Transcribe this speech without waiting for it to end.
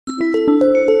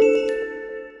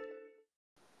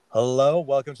Hello,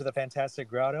 welcome to the Fantastic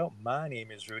Grotto. My name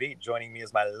is Rudy. Joining me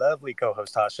is my lovely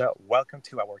co-host Tasha. Welcome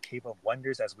to our Cave of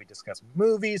Wonders as we discuss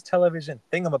movies, television,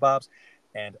 thingamabobs,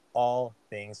 and all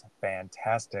things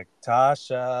fantastic.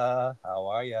 Tasha, how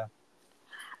are you?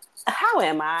 How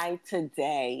am I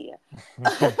today?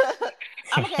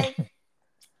 I'm okay.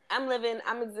 I'm living.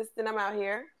 I'm existing. I'm out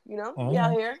here. We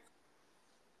out here.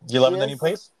 You loving the new Just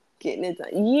place? getting it done.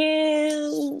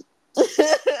 Yeah.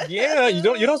 Yeah, you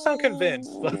don't sound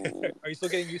convinced. Are you still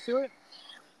getting used to it?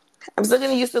 I'm still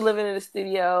getting used to living in a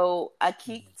studio. I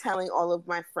keep telling all of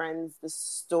my friends the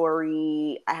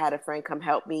story. I had a friend come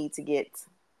help me to get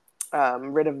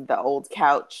rid of the old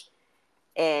couch.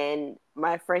 And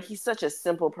my friend, he's such a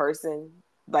simple person.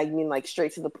 Like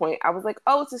straight to the point. I was like,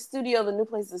 oh, it's a studio. The new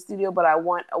place is a studio, but I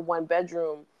want a 1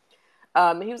 bedroom.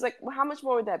 And he was like, well, how much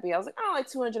more would that be? I was like, oh, like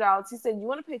 $200. He said, you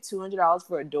want to pay $200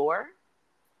 for a door?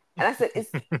 And I said,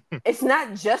 it's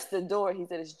not just a door. He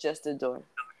said, it's just a door.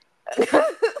 And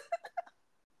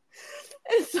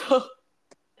so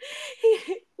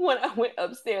when I went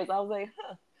upstairs, I was like,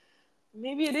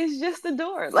 maybe it is just a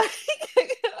door. Like,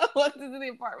 I walked into the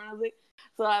apartment. I was like,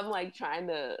 so I'm like trying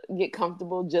to get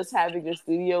comfortable. Just having a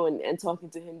studio and talking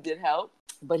to him did help.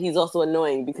 But he's also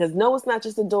annoying because no, it's not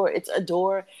just a door. It's a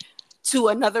door to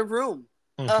another room.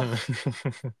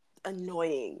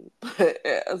 Annoying. But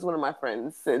as one of my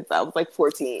friends since I was like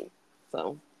 14.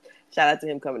 So shout out to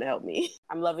him coming to help me.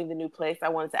 I'm loving the new place. I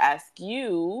wanted to ask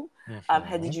you,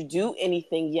 did you do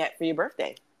anything yet for your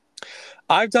birthday?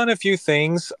 I've done a few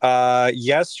things.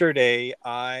 Yesterday,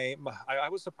 I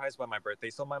was surprised by my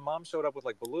birthday. So my mom showed up with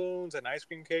like balloons and ice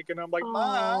cream cake, and I'm like,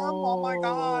 Mom, oh my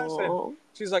gosh! And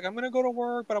she's like, I'm gonna go to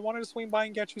work, but I wanted to swing by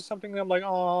and get you something. And I'm like,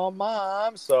 oh,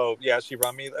 Mom. So yeah, she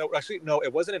brought me. Actually, no,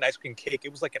 it wasn't an ice cream cake.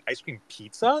 It was like an ice cream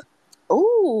pizza.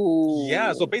 Ooh.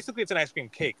 Yeah. So basically, it's an ice cream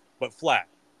cake but flat.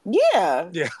 Yeah.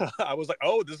 Yeah. I was like,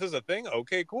 oh, this is a thing?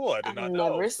 Okay, cool. I did not know.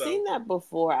 I've never seen that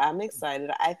before. I'm excited.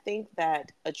 I think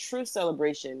that a true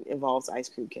celebration involves ice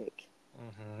cream cake.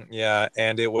 Mm-hmm. Yeah,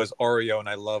 and it was Oreo, and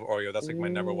I love Oreo. That's like my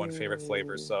number one favorite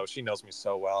flavor. So she knows me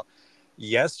so well.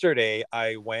 Yesterday,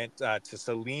 I went to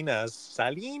Salinas.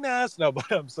 No,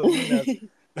 but Salinas.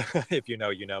 If you know,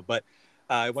 you know. But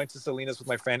I went to Salinas with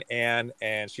my friend Anne,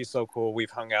 and she's so cool. We've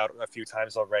hung out a few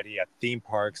times already at theme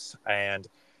parks, and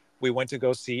we went to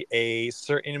go see a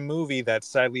certain movie that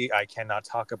sadly I cannot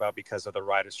talk about because of the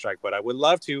writer's strike, but I would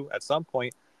love to at some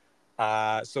point.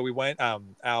 So we went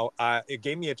out. It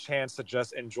gave me a chance to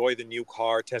just enjoy the new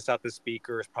car, test out the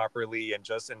speakers properly, and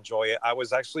just enjoy it. I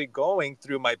was actually going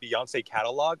through my Beyonce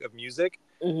catalog of music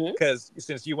because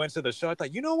since you went to the show, I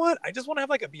thought, you know what? I just want to have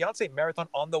like a Beyonce marathon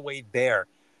on the way there.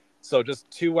 So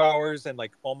just 2 hours and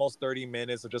like almost 30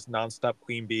 minutes of just nonstop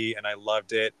Queen Bee, and I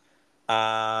loved it.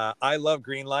 I love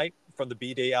Greenlight from the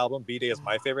B-Day album. B-Day is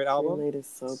my favorite album. Greenlight is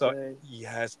so good.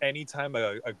 Yes, anytime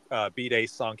a B-Day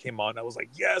song came on, I was like,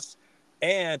 yes.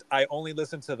 And I only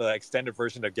listen to the extended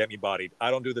version of Get Me Bodied. I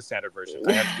don't do the standard version.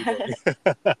 I have to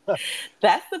do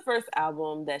That's the first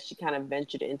album that she kind of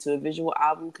ventured into a visual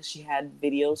album because she had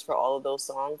videos for all of those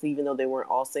songs, even though they weren't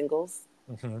all singles.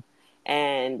 Mm-hmm.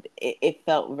 And it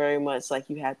felt very much like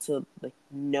you had to like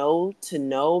know to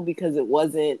know because it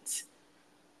wasn't.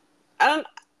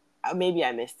 Maybe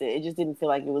I missed it. It just didn't feel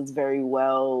like it was very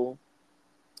well,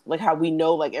 like how we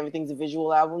know like everything's a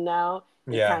visual album now.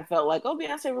 It kind of felt like, oh,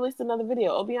 Beyonce released another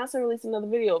video. Oh, Beyonce released another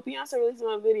video. Oh, Beyonce released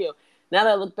another video. Now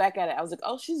that I look back at it, I was like,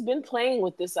 oh, she's been playing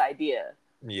with this idea.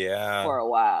 Yeah. For a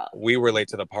while. We were late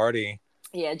to the party.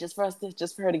 Yeah, just for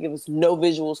her to give us no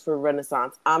visuals for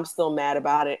Renaissance. I'm still mad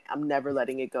about it. I'm never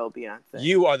letting it go, Beyonce.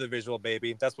 You are the visual,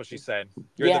 baby. That's what she said.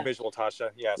 You're the visual,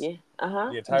 Tasha. Yes. Yeah.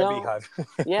 The entire beehive.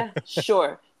 Yeah,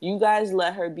 sure. You guys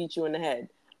let her beat you in the head.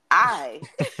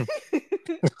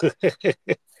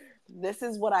 This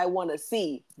is what I want to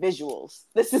see. Visuals.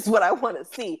 This is what I want to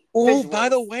see. Oh, by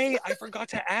the way, I forgot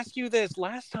to ask you this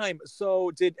last time.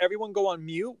 So did everyone go on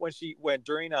mute when she went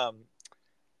during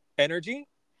Energy?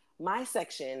 My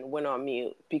section went on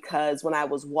mute because when I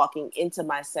was walking into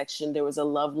my section, there was a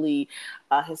lovely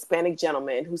Hispanic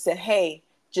gentleman who said, hey,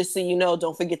 just so you know,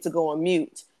 don't forget to go on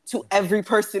mute to every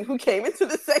person who came into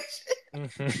the section.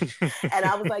 And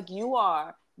I was like, you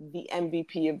are the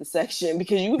MVP of the section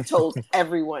because you've told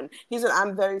everyone. He said,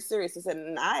 I'm very serious. I said,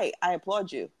 and I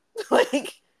applaud you.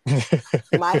 Like,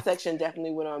 my section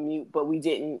definitely went on mute, but we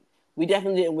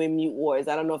definitely didn't win mute wars.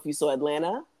 I don't know if you saw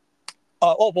Atlanta.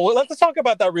 Well, let's talk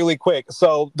about that really quick.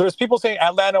 So there's people saying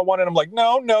Atlanta won, and I'm like,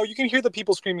 no, you can hear the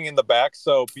people screaming in the back.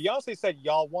 So Beyonce said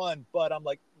y'all won, but I'm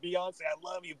like, Beyonce, I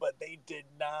love you, but they did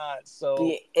not.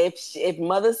 So if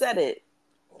Mother said it,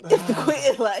 if the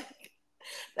queen, like,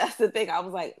 That's the thing. I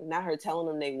was like, not her telling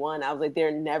them they won. I was like,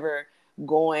 they're never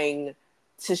going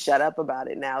to shut up about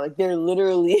it now. Like they're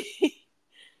literally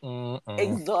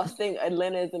exhausting.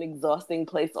 Atlanta is an exhausting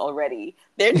place already.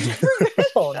 They're never going to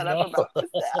shut up about this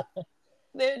now.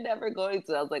 They're never going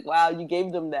to. I was like, wow, you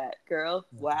gave them that, girl.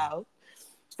 Wow.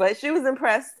 But she was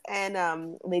impressed,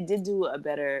 and they did do a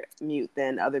better mute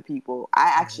than other people.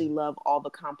 I actually love all the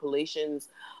compilations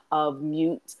of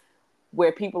mute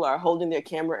where people are holding their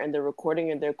camera and they're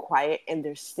recording and they're quiet and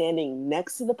they're standing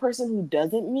next to the person who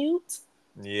doesn't mute.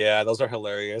 Yeah, those are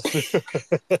hilarious.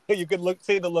 You could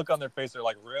see the look on their face. They're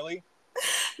like, really?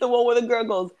 The one where the girl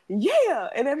goes, yeah,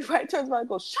 and everybody turns around and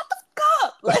goes, shut the fuck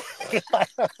up.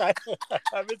 Like, I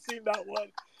haven't seen that one.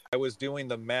 I was doing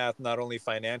the math, not only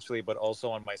financially, but also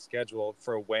on my schedule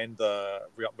for when the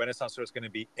Renaissance Tour is going to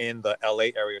be in the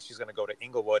LA area. She's going to go to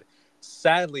Inglewood.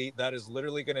 Sadly, that is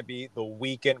literally going to be the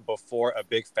weekend before a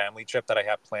big family trip that I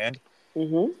have planned.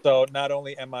 Mm-hmm. So not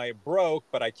only am I broke,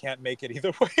 but I can't make it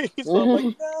either way. So I'm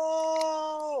like,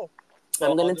 no.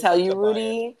 So I'm going to tell you,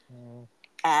 Rudy,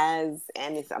 and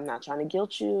I'm not trying to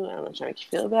guilt you. I'm not trying to make you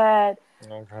feel bad.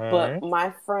 Okay. But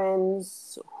my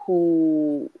friends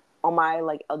who are my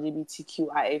like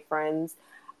LGBTQIA friends,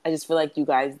 I just feel like you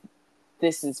guys,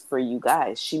 this is for you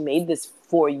guys. She made this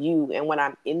for you. And when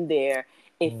I'm in there,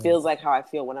 it feels like how I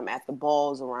feel when I'm at the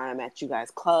balls or when I'm at you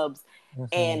guys' clubs.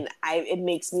 And it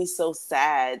makes me so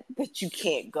sad that you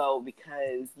can't go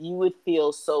because you would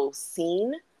feel so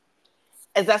seen.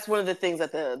 And that's one of the things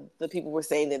that the people were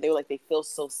saying, that they were like, they feel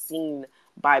so seen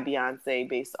by Beyonce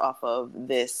based off of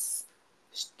this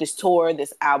tour,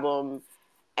 this album.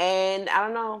 And I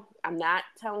don't know, I'm not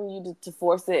telling you to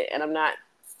force it, and I'm not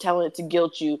telling it to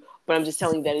guilt you, but I'm just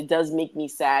telling you that it does make me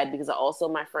sad because also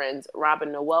my friends, Rob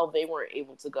and Noel, they weren't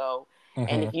able to go.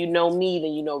 And if you know me,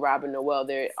 then you know Rob and Noel.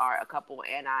 There are a couple,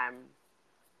 and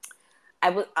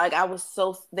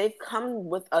they've come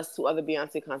with us to other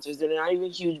Beyonce concerts. They're not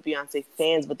even huge Beyonce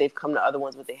fans, but they've come to other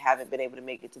ones, but they haven't been able to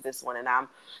make it to this one. And I'm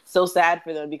so sad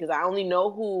for them because I only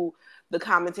know who the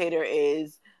commentator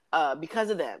is because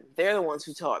of them. They're the ones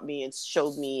who taught me and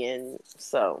showed me. And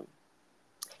so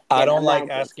I don't like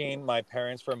asking my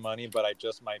parents for money, but I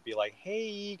just might be like,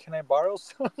 hey, can I borrow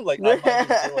some? Like, I might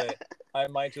just do it. I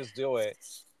might just do it.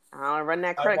 I'll run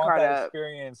that credit card up.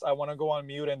 Experience. I want to go on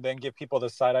mute and then give people the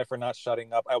side eye for not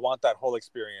shutting up. I want that whole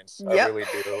experience. I really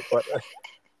do. But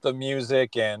the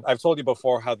music, and I've told you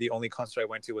before how the only concert I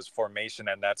went to was Formation,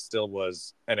 and that still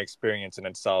was an experience in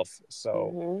itself.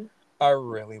 So I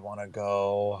really want to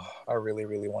go. I really,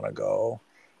 really want to go.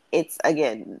 It's,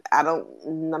 again, I'm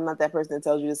not that person that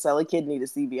tells you to sell a kidney to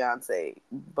see Beyonce,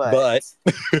 but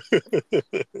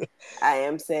I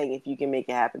am saying if you can make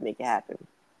it happen, make it happen.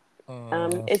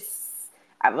 Like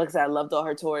I said, I loved all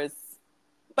her tours,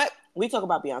 but we talk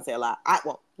about Beyonce a lot.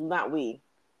 Not we.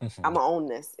 I'm gonna own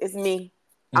this. It's me.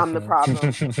 I'm the problem.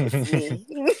 It's me.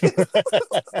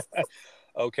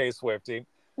 Okay, Swiftie.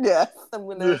 Yeah,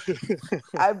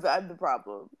 I'm the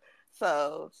problem.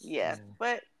 So yeah,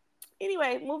 but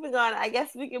anyway, moving on. I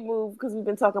guess we can move because we've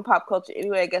been talking pop culture.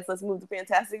 Anyway, I guess let's move to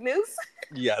Fantastic News.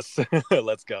 Yes,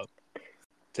 let's go.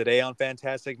 Today on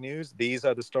Fantastic News, these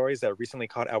are the stories that recently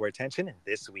caught our attention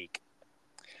this week.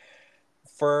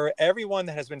 For everyone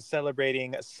that has been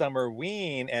celebrating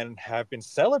Summerween and have been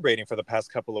celebrating for the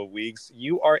past couple of weeks,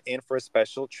 you are in for a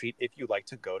special treat if you like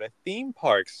to go to theme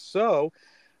parks. So,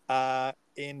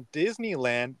 in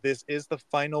Disneyland, this is the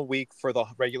final week for the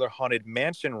regular Haunted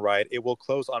Mansion ride. It will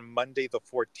close on Monday the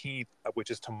 14th, which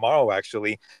is tomorrow,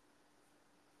 actually.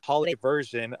 Holiday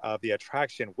version of the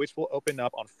attraction, which will open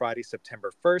up on Friday,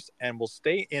 September 1st, and will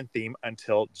stay in theme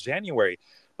until January.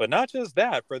 But not just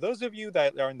that, for those of you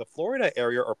that are in the Florida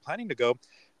area or planning to go,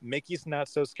 Mickey's Not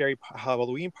So Scary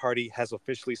Halloween Party has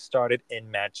officially started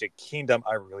in Magic Kingdom.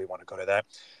 I really want to go to that.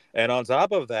 And on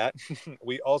top of that,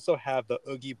 we also have the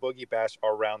Oogie Boogie Bash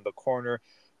around the corner,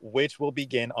 which will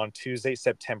begin on Tuesday,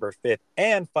 September 5th.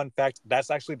 And fun fact, that's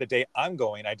actually the day I'm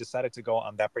going. I decided to go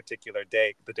on that particular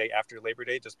day, the day after Labor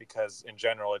Day, just because in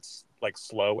general it's like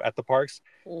slow at the parks.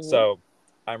 So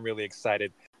I'm really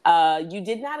excited. You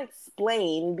did not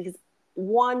explain, because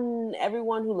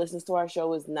everyone who listens to our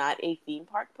show is not a theme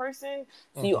park person.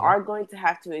 So you are going to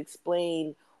have to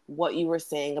explain what you were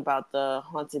saying about the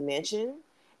Haunted Mansion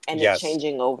and it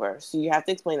changing over. So you have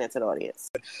to explain that to the audience.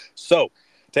 So,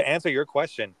 to answer your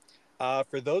question,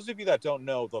 for those of you that don't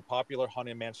know, the popular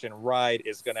Haunted Mansion ride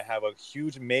is going to have a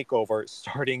huge makeover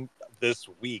starting this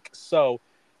week. So,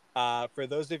 for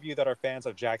those of you that are fans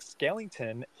of Jack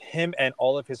Skellington, him and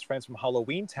all of his friends from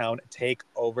Halloween Town take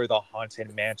over the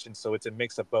Haunted Mansion. So it's a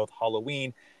mix of both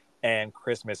Halloween and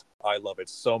Christmas. I love it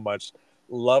so much.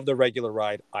 Love the regular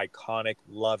ride, iconic,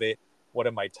 love it. One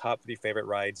of my top 3 favorite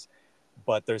rides.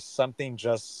 But there's something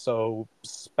just so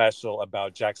special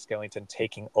about Jack Skellington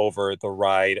taking over the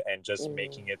ride and just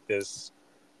making it this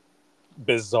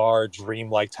bizarre,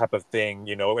 dreamlike type of thing.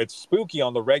 You know, it's spooky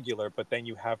on the regular, but then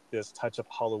you have this touch of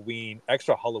Halloween,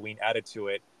 extra Halloween added to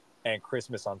it, and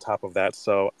Christmas on top of that.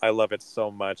 So I love it so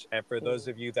much. And for those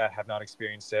of you that have not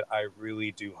experienced it, I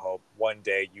really do hope one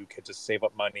day you could just save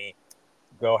up money,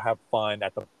 go have fun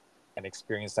at the and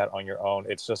experience that on your own.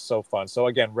 It's just so fun. So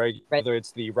again, whether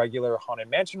it's the regular Haunted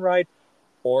Mansion ride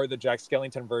or the Jack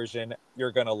Skellington version,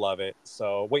 you're gonna love it.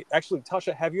 So wait, actually,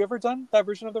 Tasha, have you ever done that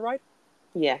version of the ride?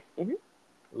 Yeah. Mm-hmm.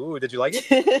 Ooh, did you like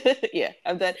it? Yeah,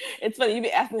 I've done. It's funny. You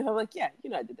be asking me, I'm like, yeah,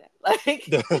 I did that. Like,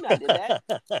 I did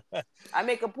that. I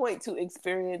make a point to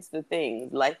experience the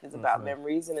things. Life is about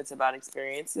memories and it's about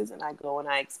experiences. And I go and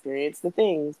I experience the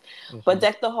things. But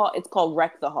Deck the Hall, it's called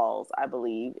Wreck the Halls, I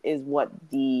believe, is what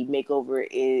the makeover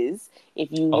is.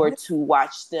 If you were to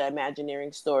watch the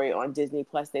Imagineering story on Disney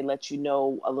Plus, they let you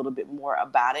know a little bit more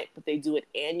about it. But they do it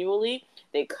annually.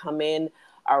 They come in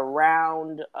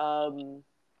around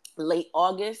late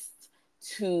August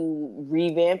to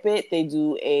revamp it. They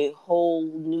do a whole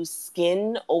new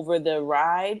skin over the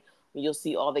ride. You'll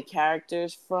see all the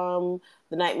characters from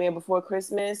The Nightmare Before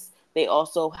Christmas. They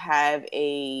also have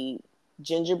a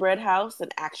gingerbread house, an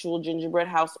actual gingerbread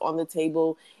house on the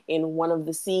table in one of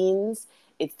the scenes.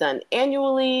 It's done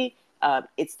annually.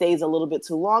 It stays a little bit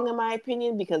too long, in my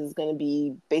opinion, because it's going to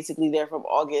be basically there from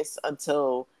August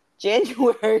until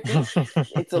January.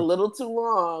 It's a little too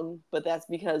long, but that's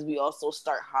because we also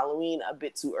start Halloween a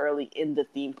bit too early in the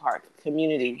theme park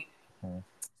community.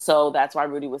 So that's why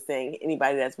Rudy was saying,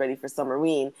 anybody that's ready for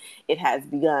Summerween, it has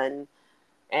begun.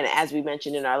 And as we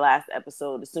mentioned in our last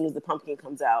episode, as soon as the pumpkin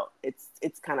comes out,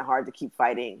 it's kind of hard to keep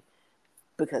fighting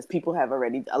because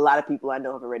a lot of people I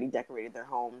know have already decorated their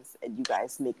homes, and you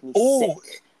guys make me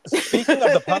sick. Speaking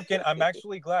of the pumpkin, I'm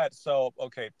actually glad. So,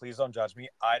 okay, please don't judge me.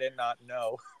 I did not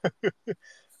know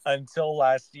until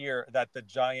last year that the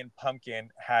giant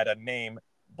pumpkin had a name,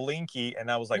 Blinky,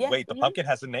 and I was like, wait, the pumpkin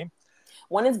has a name?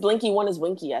 One is Blinky, one is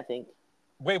Winky, I think.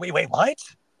 Wait, what?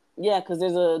 Yeah, because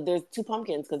there's 2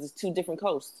 pumpkins because it's 2 different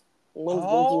coasts. One's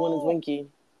Blinky, one is Winky.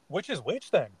 Which is which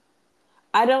then?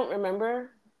 I don't remember.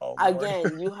 Oh,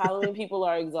 again, you Halloween people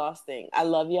are exhausting. I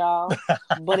love y'all,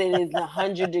 but it is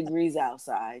 100 degrees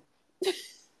outside.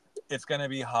 It's going to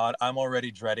be hot. I'm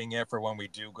already dreading it for when we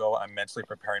do go. I'm mentally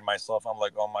preparing myself. I'm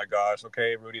like, oh my gosh,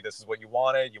 okay, Rudy, this is what you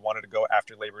wanted. You wanted to go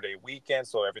after Labor Day weekend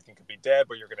so everything could be dead,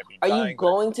 but you're going to be dying. Are you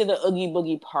going to the Oogie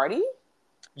Boogie party?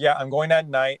 Yeah, I'm going at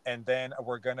night, and then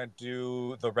we're going to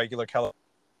do the regular California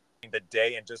the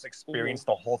day and just experience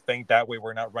the whole thing. That way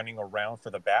we're not running around for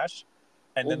the bash.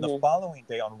 And then the following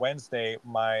day on Wednesday,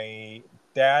 my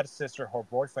dad, sister, her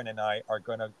boyfriend, and I are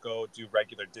going to go do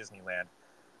regular Disneyland.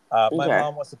 My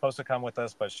mom was supposed to come with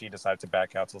us, but she decided to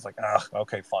back out. So it's like,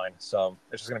 okay, fine. So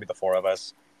it's just going to be the 4 of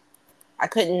us. I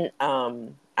couldn't,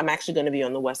 I'm actually going to be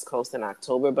on the West Coast in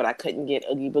October, but I couldn't get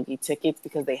Oogie Boogie tickets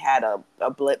because they had a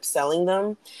blip selling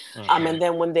them. And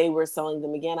then when they were selling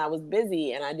them again, I was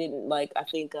busy and I didn't I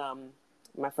think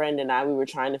my friend and I, we were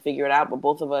trying to figure it out, but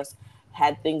both of us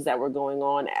had things that were going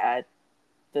on at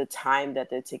the time that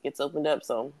the tickets opened up,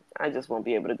 so I just won't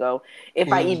be able to go.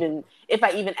 If I even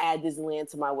add Disneyland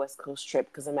to my West Coast trip,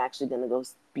 because I'm actually gonna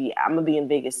I'm gonna be in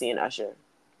Vegas seeing Usher.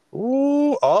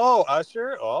 Ooh,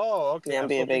 Usher. Oh, okay. Yeah, I'm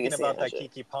still thinking about that Usher.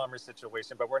 Keke Palmer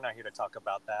situation, but we're not here to talk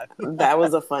about that. That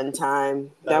was a fun time.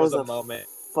 That was a moment.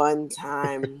 Fun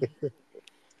time.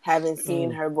 Haven't seen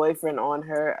her boyfriend on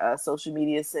her social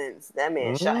media since. That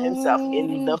man shot himself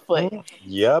in the foot.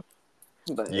 Yep.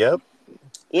 But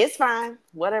it's fine.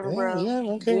 Whatever, bro.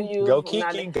 Yeah, okay. Do you. Go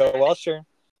Keke, go Usher.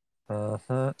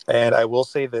 And I will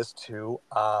say this too.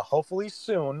 Hopefully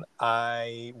soon,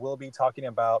 I will be talking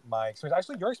about my experience.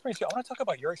 Actually, your experience. I want to talk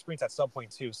about your experience at some point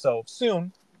too. So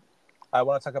soon, I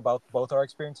want to talk about both our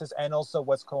experiences and also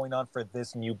what's going on for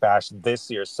this new bash this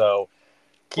year. So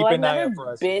keep an eye out for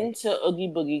us. I've never been to Oogie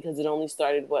Boogie because it only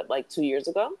started 2 years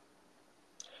ago.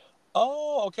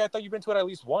 Oh, okay. I thought you've been to it at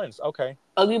least once. Okay.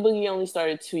 Oogie Boogie only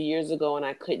started 2 years ago, and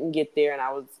I couldn't get there. And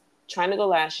I was trying to go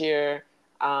last year.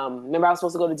 Remember, I was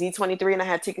supposed to go to D23, and I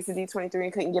had tickets to D23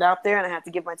 and couldn't get out there, and I had to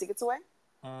give my tickets away.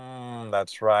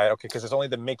 That's right. Okay, because it's only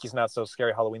the Mickey's Not So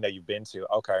Scary Halloween that you've been to.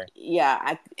 Okay.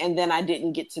 Yeah, and then I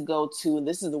didn't get to go to, and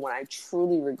this is the one I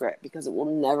truly regret because it will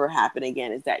never happen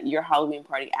again, is that your Halloween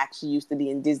party actually used to be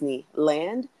in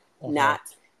Disneyland, not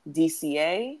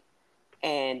DCA.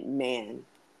 And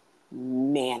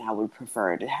man, I would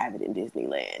prefer to have it in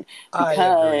Disneyland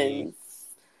because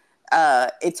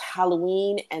It's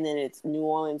Halloween, and then it's New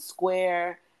Orleans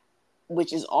Square,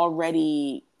 which is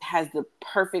already has the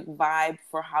perfect vibe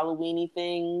for Halloweeny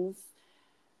things.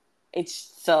 I'm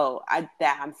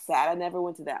sad I never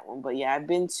went to that one, but yeah, I've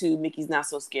been to Mickey's Not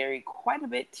So Scary quite a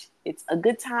bit. It's a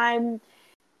good time.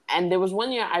 And there was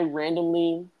one year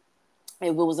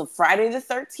it was a Friday the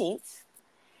 13th.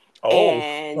 Oh,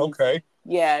 And okay.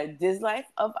 yeah, Dis Life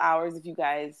of Ours, if you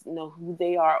guys know who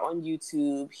they are on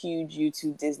YouTube, huge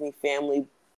YouTube Disney family.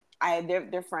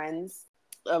 They're friends.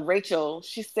 Rachel,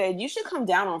 she said, you should come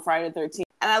down on Friday the 13th.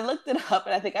 And I looked it up,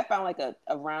 and I think I found like a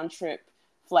round trip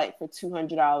flight for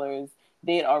 $200.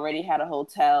 They had already had a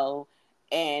hotel,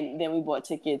 and then we bought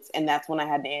tickets, and that's when I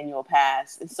had the annual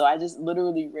pass. And so I just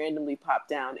literally randomly popped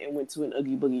down and went to an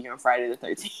Oogie Boogie on Friday the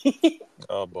 13th.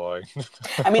 Oh boy.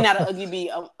 I mean, not an Oogie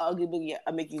Boogie,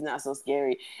 a Mickey's Not So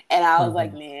Scary. And I was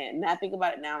like, man, now I think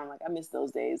about it now, I'm like, I miss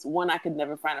those days. One, I could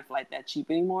never find a flight that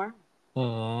cheap anymore.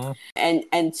 Mm-hmm.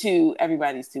 And two,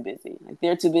 everybody's too busy. Like,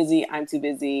 they're too busy. I'm too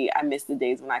busy. I miss the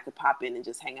days when I could pop in and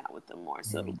just hang out with them more.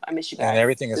 So I miss you guys. And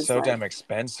everything is so damn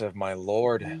expensive, my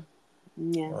lord.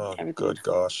 Mm-hmm. Yeah. Oh, good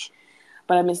gosh.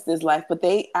 But I miss This Life. But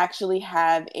they actually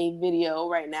have a video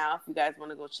right now if you guys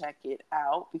want to go check it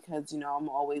out, because, I'm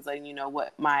always letting you know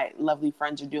what my lovely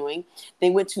friends are doing. They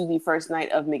went to the first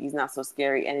night of Mickey's Not So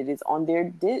Scary, and it is on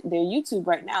their YouTube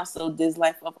right now. So Dis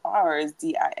Life of Ours,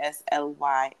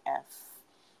 DISLYFE.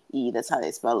 That's how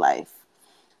they spell life.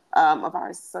 Of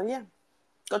Ours. So yeah,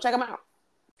 go check them out.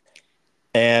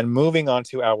 And moving on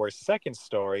to our second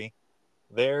story,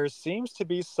 there seems to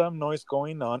be some noise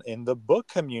going on in the book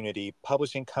community.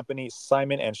 Publishing company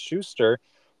Simon & Schuster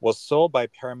was sold by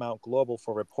Paramount Global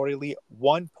for reportedly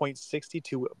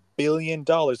 $1.62 billion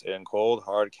in cold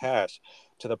hard cash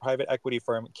to the private equity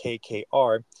firm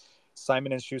KKR.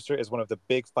 Simon & Schuster is one of the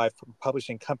big five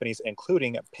publishing companies,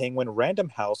 including Penguin Random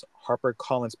House,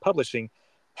 HarperCollins Publishing,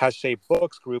 Hachette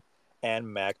Books Group,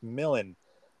 and Macmillan.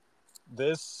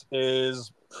 This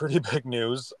is pretty big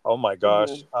news. Oh my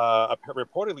gosh.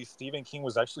 Reportedly, Stephen King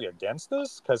was actually against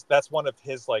this, because that's one of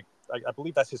his, I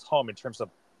believe that's his home in terms of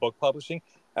book publishing.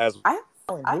 I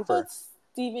thought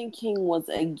Stephen King was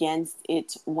against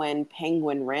it when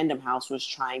Penguin Random House was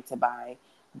trying to buy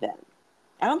them.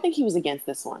 I don't think he was against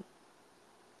this one.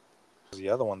 The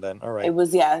other one then. All right. It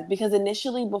was, because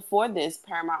initially before this,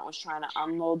 Paramount was trying to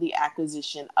unload the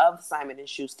acquisition of Simon &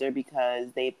 Schuster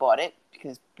because they bought it,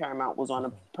 because Paramount was on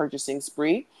a purchasing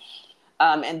spree.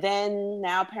 And then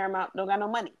now Paramount don't got no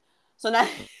money. So now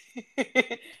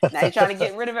they're trying to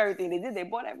get rid of everything. They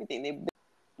bought everything.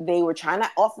 They were trying to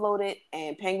offload it,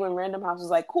 and Penguin Random House was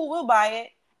like, cool, we'll buy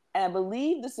it. And I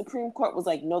believe the Supreme Court was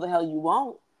like, no, the hell you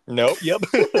won't. Nope. Yep.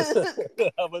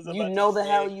 You know the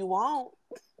hell you won't.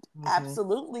 Mm-hmm.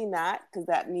 Absolutely not, because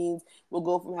that means we'll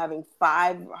go from having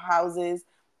 5 houses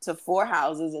to 4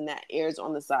 houses, and that airs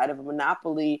on the side of a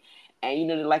monopoly. And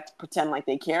they like to pretend like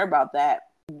they care about that.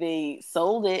 They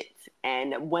sold it,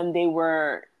 and when they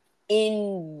were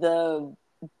in the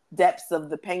depths of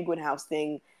the Penguin House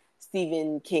thing,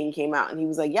 Stephen King came out and he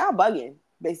was like, y'all bugging,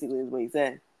 basically is what he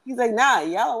said. He's like, nah,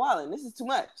 y'all are wilding, this is too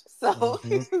much. So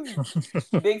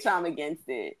big time against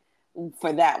it.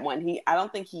 For that one, I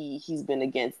don't think he's been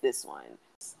against this one.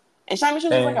 And Simon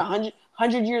Schuster is like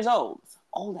 100 years old. It's an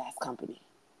old ass company.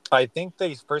 I think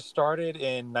they first started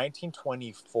in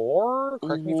 1924.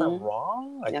 Correct me if I'm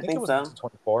wrong. I think it was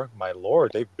 1924. My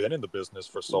lord, they've been in the business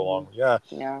for so long. Yeah.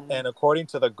 And according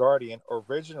to The Guardian,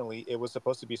 originally it was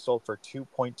supposed to be sold for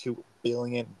 $2.2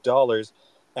 billion.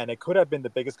 And it could have been the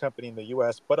biggest company in the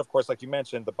U.S. But of course, like you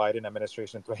mentioned, the Biden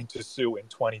administration threatened to sue in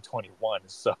 2021.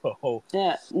 So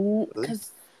yeah,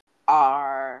 because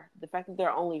the fact that there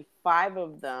are only 5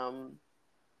 of them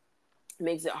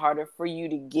makes it harder for you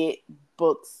to get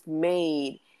books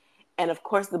made. And of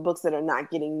course, the books that are not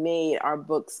getting made are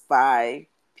books by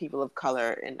people of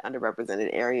color in underrepresented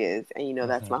areas. And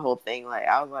that's my whole thing. Like,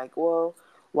 I was like, well,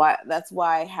 why? That's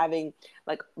why having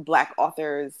like Black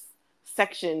authors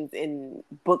sections in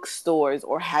bookstores,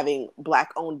 or having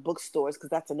Black owned bookstores, because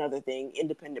that's another thing,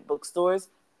 independent bookstores,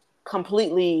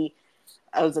 completely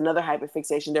was another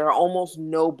hyperfixation. There are almost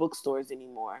no bookstores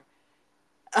anymore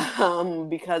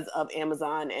because of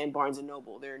Amazon and Barnes and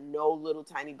Noble. There are no little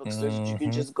tiny bookstores that you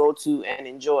can just go to and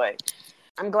enjoy.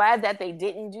 I'm glad that they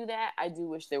didn't do that. I do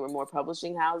wish there were more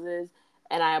publishing houses,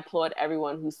 and I applaud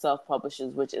everyone who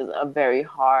self-publishes, which is a very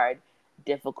hard,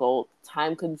 difficult,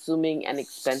 time-consuming, and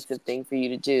expensive thing for you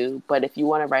to do. But if you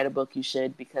want to write a book, you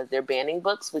should, because they're banning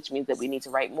books, which means that we need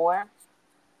to write more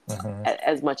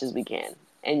as much as we can.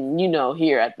 And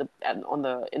here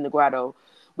in the grotto,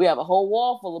 we have a whole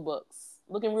wall full of books.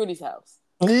 Look in Rudy's house.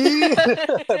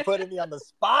 Putting me on the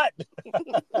spot.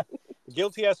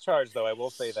 Guilty as charged, though. I will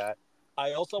say that.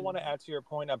 I also want to add to your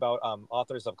point about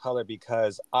authors of color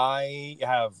because I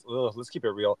have. Let's keep it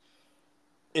real.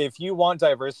 If you want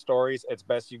diverse stories, it's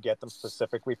best you get them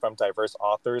specifically from diverse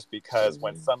authors because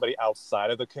when somebody outside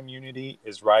of the community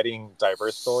is writing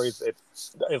diverse stories,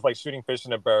 it's like shooting fish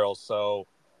in a barrel. So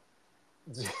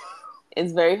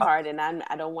it's very hard, and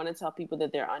I don't want to tell people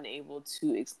that they're unable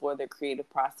to explore their creative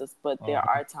process, but there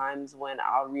are times when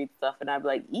I'll read stuff and I'll be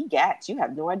like, "Egats, you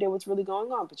have no idea what's really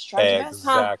going on, but you tried your best,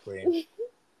 huh?" Exactly.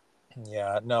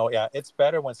 Yeah, no, yeah. It's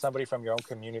better when somebody from your own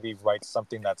community writes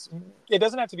something it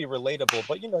doesn't have to be relatable,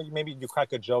 but maybe you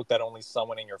crack a joke that only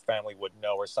someone in your family would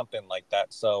know or something like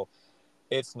that. So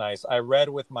it's nice. I read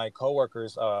with my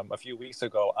coworkers a few weeks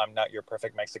ago, I'm Not Your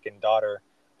Perfect Mexican Daughter.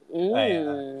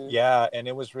 Yeah, and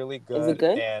it was really Is it good.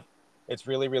 good? And it's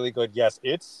really, really good. Yes,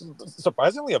 it's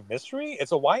surprisingly a mystery.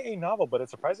 It's a YA novel, but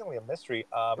it's surprisingly a mystery.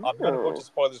 I'm going to go to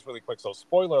spoil this really quick. So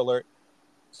spoiler alert.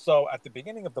 So at the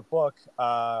beginning of the book,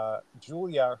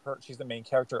 Julia, she's the main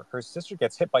character. Her sister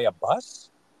gets hit by a bus.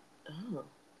 Oh.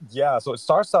 Yeah, so it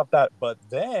starts off that, but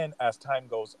then as time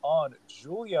goes on,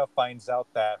 Julia finds out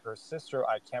that her sister,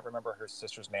 I can't remember her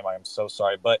sister's name, I am so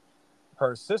sorry, but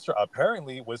her sister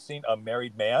apparently was seeing a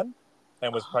married man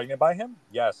and was pregnant by him.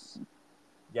 Yes.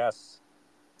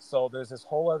 So there's this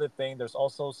whole other thing. There's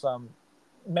also some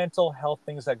mental health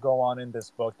things that go on in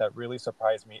this book that really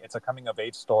surprised me. It's a coming of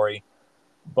age story,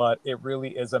 but it really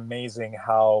is amazing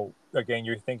how, again,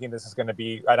 you're thinking this is going to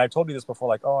be, and I told you this before,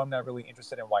 like, oh, I'm not really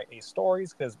interested in YA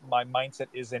stories because my mindset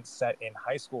isn't set in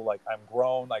high school. Like, I'm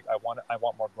grown, like I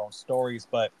want more grown stories.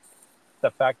 But the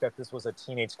fact that this was a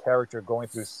teenage character going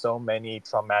through so many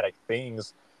traumatic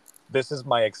things, this is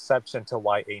my exception to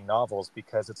YA novels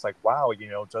because it's like, wow,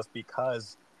 just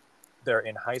because they're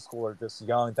in high school or this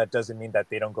young, that doesn't mean that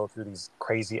they don't go through these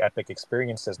crazy epic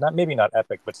experiences. Maybe not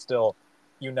epic, but still,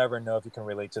 you never know if you can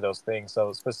relate to those things.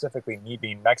 So specifically me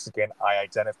being Mexican, I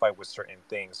identify with certain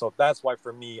things. So that's why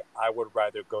for me, I would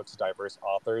rather go to diverse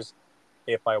authors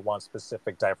if I want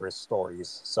specific diverse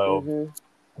stories. So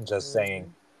just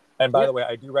saying. And by the way,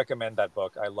 I do recommend that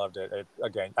book. I loved it.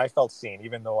 Again, I felt seen,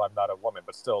 even though I'm not a woman,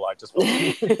 but still, I just felt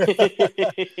seen.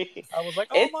 I was like,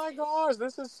 oh my gosh,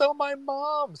 this is so my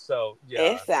mom. So,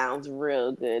 yeah. It sounds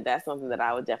real good. That's something that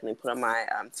I would definitely put on my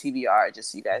TBR,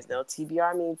 just so you guys know.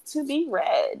 TBR means to be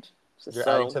read. You're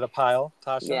adding to the pile,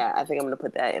 Tasha? Yeah, I think I'm going to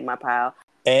put that in my pile.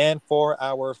 And for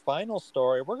our final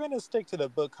story, we're going to stick to the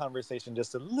book conversation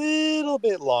just a little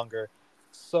bit longer.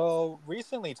 So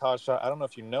recently, Tasha, I don't know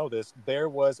if you know this, there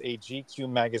was a GQ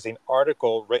magazine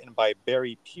article written by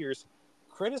Barry Pierce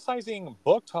criticizing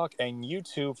Book Talk and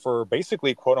YouTube for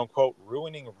basically, quote unquote,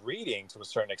 ruining reading to a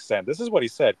certain extent. This is what he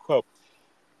said, quote,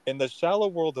 "In the shallow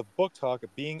world of Book Talk,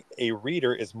 being a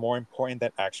reader is more important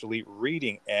than actually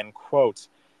reading," end quote.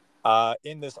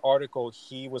 In this article,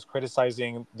 he was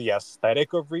criticizing the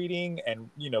aesthetic of reading and,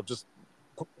 just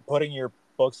putting your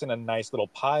books in a nice little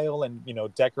pile and,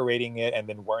 decorating it and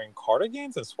then wearing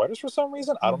cardigans and sweaters for some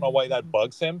reason. I don't know why that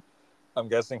bugs him. I'm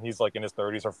guessing he's like in his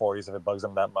 30s or 40s if it bugs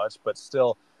him that much. But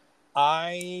still,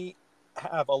 I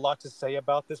have a lot to say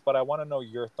about this, but I want to know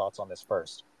your thoughts on this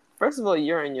first. First of all,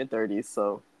 you're in your 30s,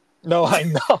 so. No, I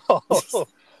know.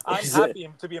 I'm happy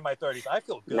to be in my 30s. I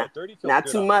feel good. 30 feels not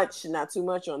good. Too much. Not too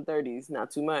much on 30s.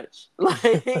 Not too much.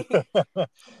 Like,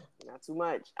 not too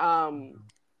much.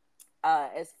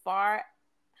 As far,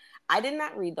 I did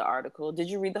not read the article. Did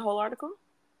you read the whole article?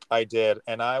 I did,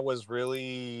 and I was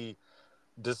really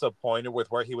disappointed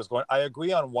with where he was going. I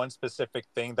agree on one specific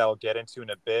thing that I'll get into in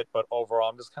a bit, but overall,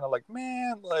 I'm just kind of like,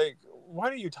 man, like,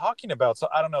 what are you talking about? So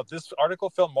I don't know. This article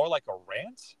felt more like a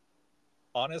rant,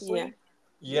 honestly.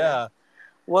 Yeah.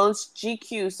 Well, it's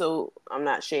GQ, so I'm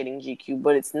not shading GQ,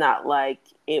 but it's not like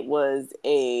it was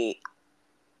a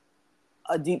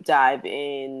deep dive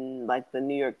in like the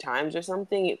New York Times or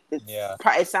something.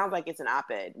 It sounds like it's an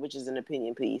op-ed, which is an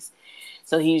opinion piece.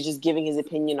 So he's just giving his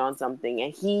opinion on something,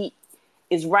 and he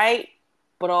is right,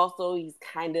 but also he's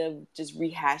kind of just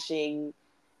rehashing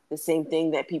the same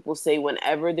thing that people say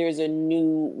whenever there's a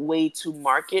new way to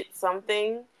market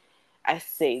something. I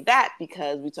say that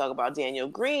because we talk about Daniel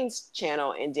Green's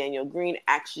channel, and Daniel Green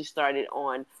actually started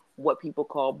on what people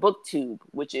call BookTube,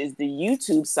 which is the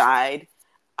YouTube side.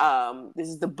 This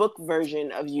is the book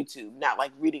version of YouTube, not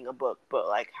like reading a book, but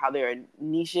like how there are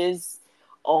niches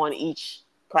on each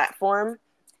platform.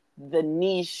 The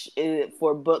niche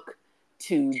for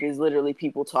BookTube is literally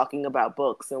people talking about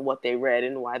books and what they read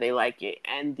and why they like it.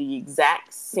 And the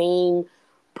exact same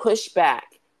pushback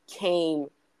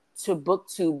came to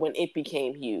BookTube when it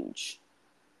became huge.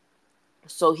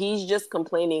 So he's just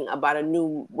complaining about a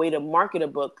new way to market a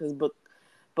book, because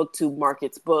booktube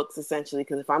markets books essentially.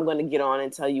 Because if I'm going to get on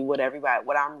and tell you what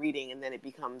I'm reading, and then it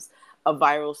becomes a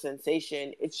viral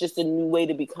sensation, it's just a new way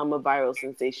to become a viral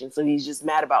sensation. So he's just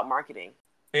mad about marketing.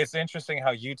 It's interesting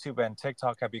how YouTube and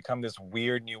TikTok have become this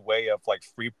weird new way of like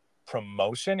free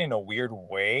promotion in a weird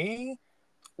way.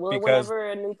 Well, Because whenever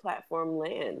a new platform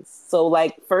lands. So,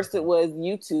 like, first it was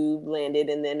YouTube landed,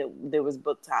 and then there was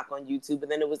Book Talk on YouTube,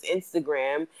 and then it was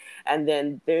Instagram, and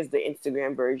then there's the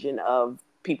Instagram version of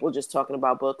people just talking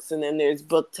about books, and then there's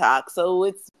Book Talk. So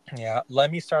it's... yeah,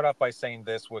 let me start off by saying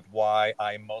this with why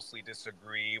I mostly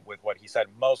disagree with what he said.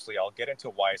 Mostly, I'll get into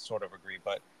why I sort of agree,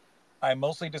 but I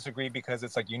mostly disagree because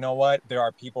it's like, you know what? There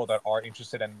are people that are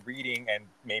interested in reading, and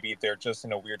maybe they're just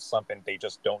in a weird slump and they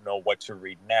just don't know what to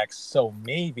read next. So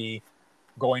maybe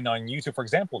going on YouTube, for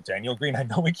example, Daniel Green, I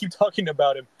know we keep talking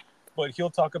about him, but he'll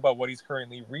talk about what he's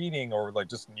currently reading, or like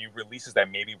just new releases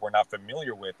that maybe we're not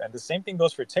familiar with. And the same thing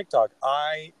goes for TikTok.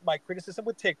 My criticism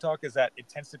with TikTok is that it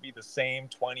tends to be the same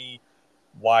 20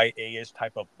 YA-ish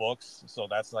type of books. So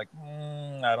that's like,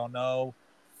 I don't know.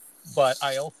 But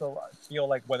I also feel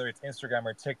like whether it's Instagram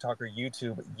or TikTok or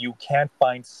YouTube, you can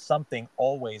find something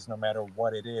always, no matter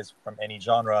what it is, from any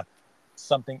genre,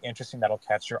 something interesting that'll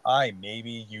catch your eye.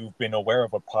 Maybe you've been aware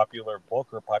of a popular book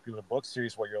or popular book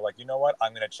series where you're like, you know what,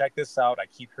 I'm going to check this out. I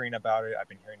keep hearing about it. I've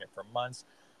been hearing it for months.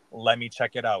 Let me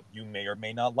check it out. You may or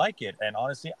may not like it. And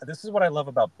honestly, this is what I love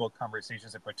about book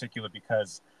conversations in particular,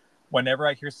 because whenever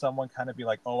I hear someone kind of be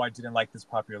like, oh, I didn't like this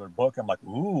popular book, I'm like,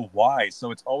 ooh, why? So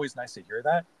it's always nice to hear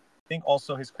that. I think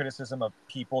also his criticism of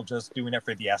people just doing it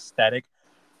for the aesthetic,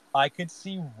 I could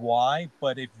see why,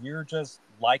 but if you're just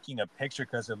liking a picture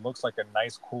because it looks like a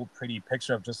nice, cool, pretty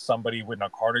picture of just somebody with a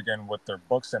cardigan with their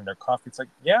books and their coffee, it's like,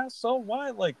 yeah, so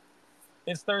what? Like,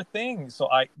 it's their thing. So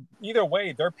either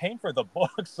way, they're paying for the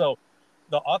book. So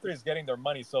the author is getting their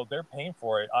money, so they're paying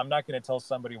for it. I'm not going to tell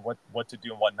somebody what to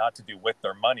do and what not to do with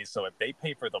their money. So if they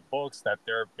pay for the books that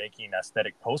they're making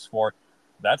aesthetic posts for,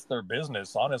 that's their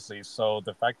business, honestly. So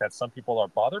the fact that some people are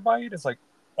bothered by it is like,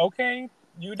 okay,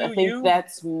 you I do think you.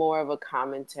 that's more of a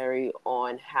commentary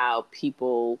on how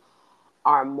people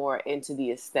are more into the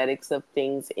aesthetics of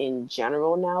things in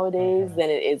general nowadays Mm-hmm. than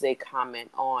it is a comment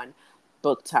on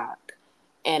Book Talk.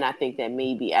 And I think that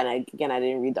maybe, and again, I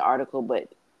didn't read the article, but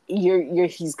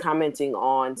he's commenting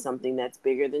on something that's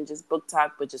bigger than just Book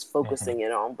Talk, but just Mm-hmm. focusing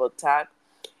it on Book Talk.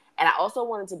 And I also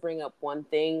wanted to bring up one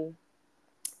thing,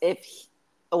 a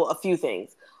few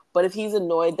things, but if he's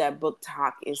annoyed that Book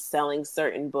Talk is selling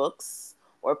certain books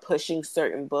or pushing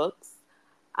certain books,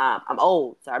 I'm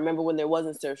old, so I remember when there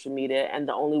wasn't social media, and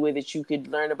the only way that you could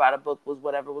learn about a book was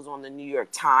whatever was on the New York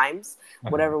Times, Mm-hmm.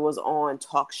 whatever was on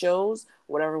talk shows,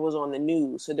 whatever was on the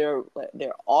news. So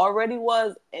there already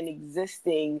was an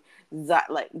existing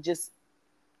like just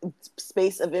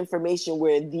space of information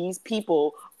where these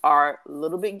people are a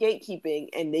little bit gatekeeping,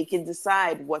 and they can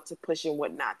decide what to push and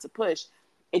what not to push.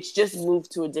 It's just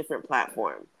moved to a different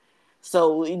platform.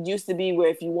 So it used to be where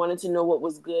if you wanted to know what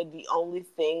was good, the only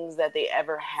things that they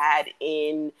ever had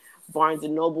in Barnes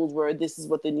and Nobles were, this is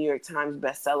what the New York Times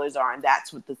bestsellers are, and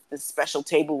that's what the special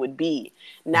table would be.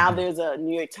 Now Mm-hmm. there's a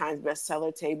New York Times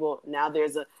bestseller table. Now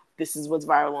there's a, this is what's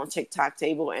viral on TikTok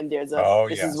table, and there's a, Oh,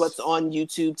 this is what's yes. on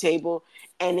YouTube table.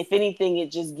 And if anything,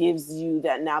 it just gives you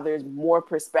that now there's more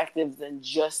perspectives than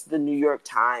just the New York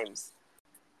Times.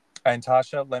 And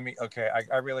Tasha, okay,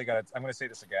 I really got to, I'm going to say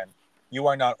this again. You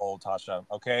are not old, Tasha,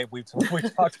 okay? We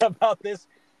talked about this.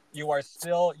 You are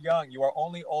still young. You are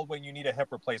only old when you need a hip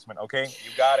replacement, okay?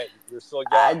 You got it. You're still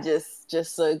I young.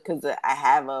 just so, because I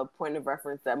have a point of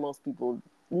reference that most people,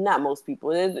 not most people,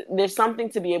 there's something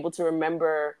to be able to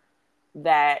remember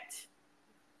that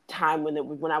time when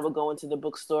I would go into the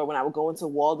bookstore, when I would go into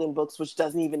Walden Books, which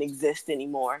doesn't even exist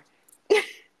anymore,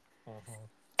 Mm-hmm.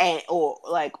 and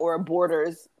or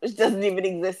Borders, which doesn't even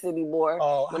exist anymore.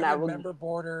 Oh, I When I would, remember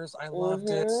Borders. I loved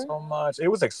it mm-hmm. so much. It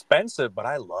was expensive, but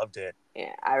I loved it.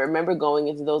 Yeah, I remember going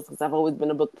into those because I've always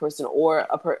been a book person,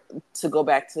 to go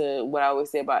back to what I always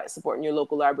say about supporting your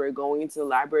local library. Going into the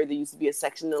library, there used to be a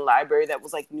section in the library that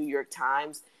was like New York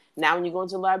Times. Now, when you go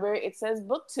into the library, it says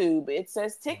BookTube, it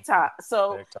says Mm-hmm. TikTok.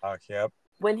 So TikTok, yep.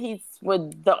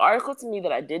 with the article to me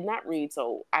that I did not read,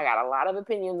 so I got a lot of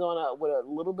opinions on with a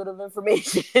little bit of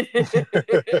information.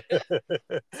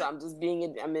 So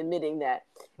I'm admitting that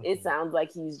it Mhm. sounds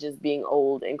like he's just being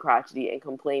old and crotchety and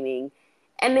complaining.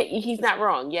 And he's not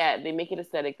wrong. Yeah, they make it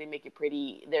aesthetic, they make it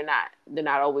pretty. They're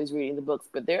not always reading the books,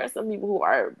 but there are some people who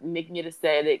are making it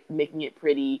aesthetic, making it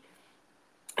pretty,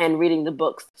 and reading the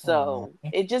books. Aw. So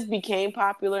it just became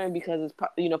popular, and because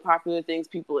it's popular things,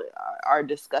 people are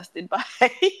disgusted by.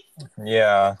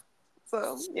 Yeah.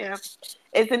 So yeah,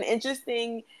 it's an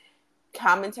interesting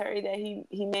commentary that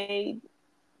he made,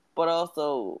 but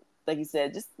also, like you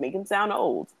said, just make him sound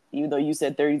old. Even though you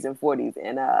said 30s and 40s,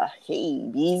 and hey,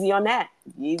 be easy on that.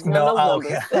 Be easy on No, those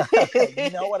okay. numbers. You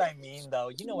know what I mean, though.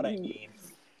 You know what I mean.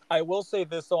 I will say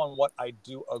this though on what I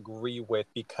do agree with,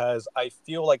 because I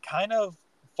feel like kind of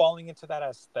falling into that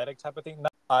aesthetic type of thing.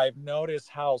 I've noticed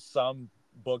how some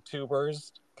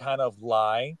booktubers kind of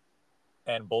lie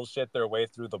and bullshit their way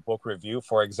through the book review.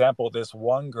 For example, this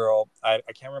one girl, I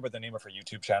can't remember the name of her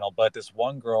YouTube channel, but this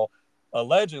one girl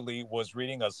allegedly was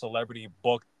reading a celebrity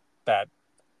book that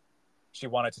she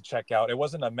wanted to check out. It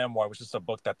wasn't a memoir, it was just a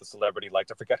book that the celebrity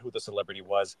liked. I forget who the celebrity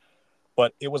was,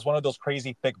 but it was one of those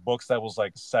crazy thick books that was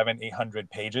like 700-800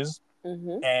 pages.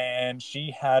 Mm-hmm. And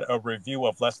she had a review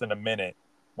of less than a minute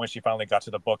when she finally got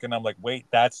to the book. And I'm like, wait,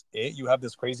 that's it? You have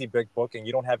this crazy big book and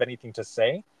you don't have anything to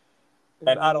say?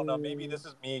 And I don't know, maybe this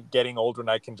is me getting older and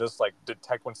I can just like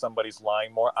detect when somebody's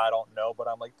lying more. I don't know. But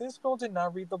I'm like, this girl did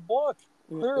not read the book.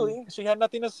 Clearly, she had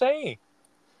nothing to say.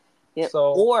 Yep.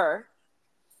 So,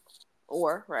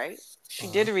 or right, she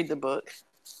did read the book.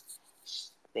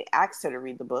 They asked her to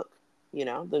read the book.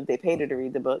 They paid her to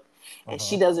read the book, and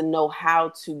she doesn't know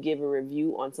how to give a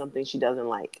review on something she doesn't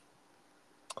like.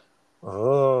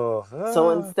 So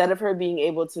instead of her being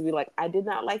able to be like, I did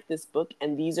not like this book,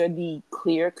 and these are the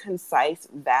clear, concise,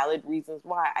 valid reasons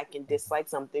why I can dislike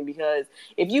something, because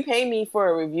if you pay me for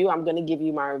a review, I'm going to give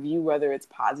you my review, whether it's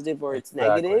positive or it's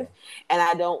negative. And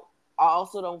I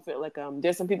also don't feel like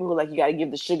there's some people who like, you got to give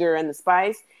the sugar and the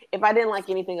spice. If I didn't like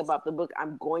anything about the book,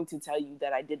 I'm going to tell you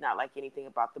that I did not like anything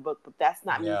about the book, but that's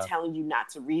not me telling you not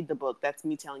to read the book. That's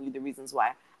me telling you the reasons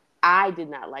why I did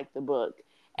not like the book.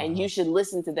 And you should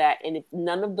listen to that. And if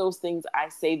none of those things I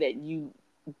say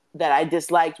that I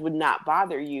disliked would not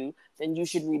bother you, then you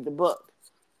should read the book.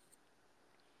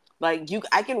 Like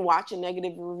I can watch a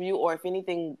negative review, or if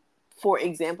anything, for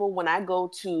example, when I go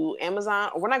to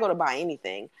Amazon or when I go to buy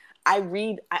anything, I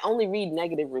only read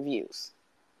negative reviews.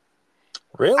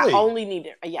 Really? I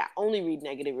only read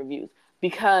negative reviews,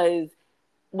 because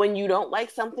when you don't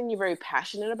like something, you're very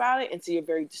passionate about it. And so you're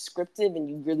very descriptive and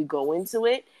you really go into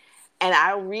it. And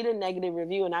I'll read a negative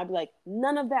review and I'd be like,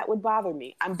 none of that would bother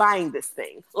me. I'm buying this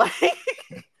thing. Like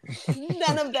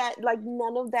none of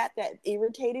that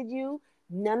irritated you,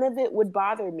 none of it would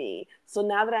bother me. So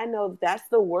now that I know that's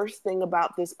the worst thing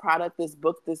about this product, this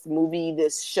book, this movie,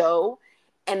 this show,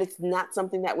 and it's not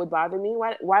something that would bother me,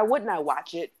 why wouldn't I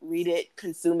watch it, read it,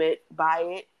 consume it, buy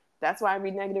it? That's why I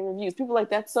read negative reviews. People are like,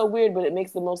 that's so weird, but it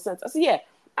makes the most sense. I said, yeah.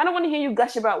 I don't want to hear you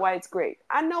gush about why it's great.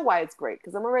 I know why it's great,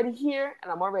 because I'm already here and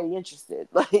I'm already interested.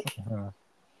 Like,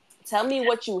 tell me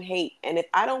what you hate. And if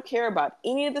I don't care about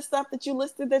any of the stuff that you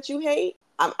listed that you hate,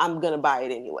 I'm going to buy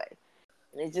it anyway.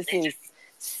 It just seems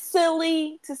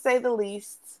silly, to say the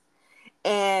least.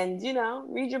 And,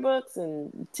 read your books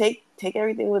and take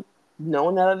everything with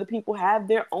knowing that other people have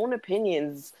their own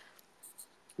opinions.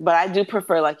 But I do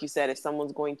prefer, like you said, if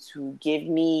someone's going to give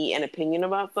me an opinion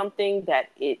about something, that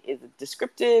it is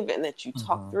descriptive and that you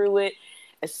talk through it,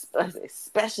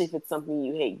 especially if it's something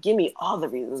you hate. Give me all the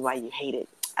reasons why you hate it.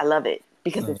 I love it.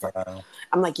 Because it's like,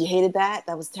 I'm like, you hated that?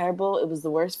 That was terrible? It was the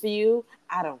worst for you?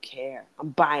 I don't care. I'm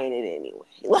buying it anyway.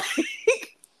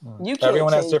 Like, you can't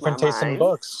everyone has change different my tastes in mind.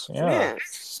 books. Yeah.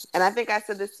 And I think I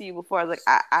said this to you before. I was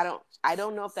like, I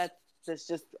don't know if that's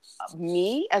just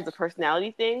me as a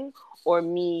personality thing, or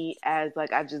me as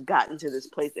like I've just gotten to this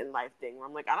place in life thing where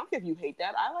I'm like, I don't care if you hate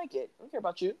that. I like it. I don't care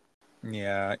about you.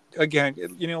 Yeah. Again,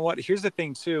 you know what? Here's the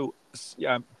thing too.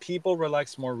 People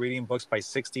relax more reading books by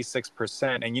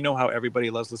 66%. And you know how everybody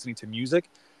loves listening to music?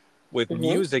 With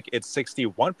music, it's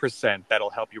 61% that'll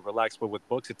help you relax. But with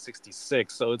books, it's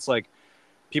 66. So it's like,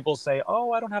 people say,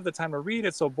 oh, I don't have the time to read.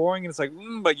 It's so boring. And it's like,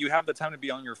 but you have the time to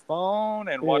be on your phone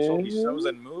and watch all these shows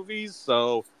and movies.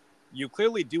 So you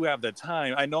clearly do have the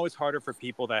time. I know it's harder for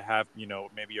people that have,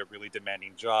 maybe a really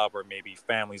demanding job or maybe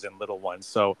families and little ones.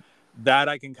 So that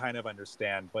I can kind of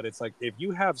understand. But it's like, if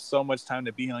you have so much time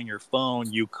to be on your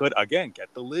phone, you could, again,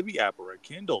 get the Libby app or a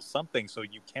Kindle, something, so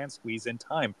you can squeeze in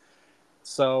time.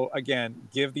 So again,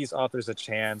 give these authors a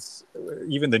chance,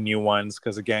 even the new ones,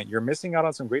 because again, you're missing out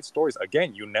on some great stories.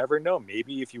 Again, you never know.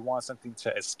 Maybe if you want something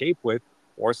to escape with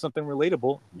or something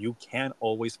relatable, you can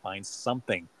always find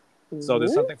something. So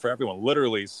there's something for everyone,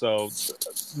 literally. So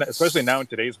especially now in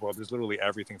today's world, there's literally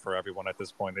everything for everyone at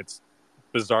this point. It's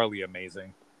bizarrely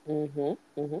amazing.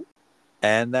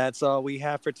 And that's all we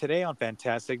have for today on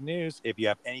Fantastic News. If you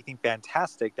have anything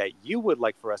fantastic that you would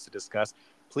like for us to discuss,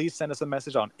 please send us a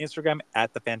message on Instagram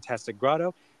at The Fantastic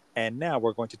Grotto. And now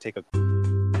we're going to take a...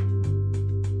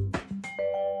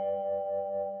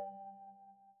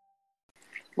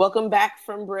 Welcome back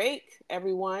from break,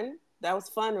 everyone. That was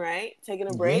fun, right? Taking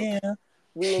a break. Yeah.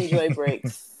 We enjoy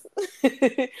breaks.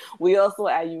 We also,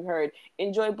 as you heard,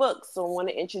 enjoy books. So I want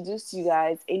to introduce to you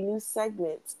guys a new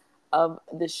segment of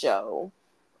the show.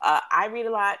 I read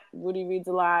a lot. Rudy reads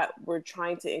a lot. We're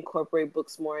trying to incorporate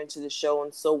books more into the show.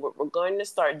 And so what we're going to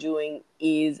start doing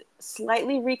is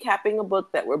slightly recapping a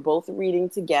book that we're both reading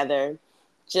together.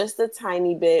 Just a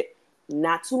tiny bit.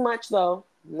 Not too much, though.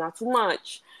 Not too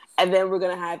much. And then we're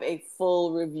going to have a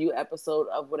full review episode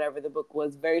of whatever the book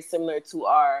was. Very similar to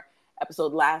our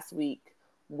episode last week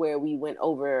where we went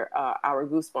over our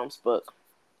Goosebumps book.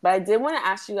 But I did want to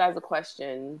ask you guys a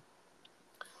question.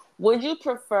 Would you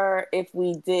prefer if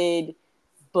we did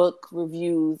book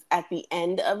reviews at the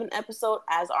end of an episode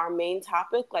as our main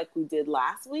topic like we did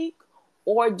last week?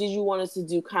 Or did you want us to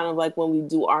do kind of like when we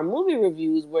do our movie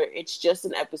reviews where it's just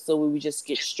an episode where we just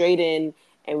get straight in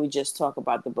and we just talk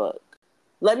about the book?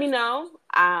 Let me know.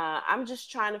 I'm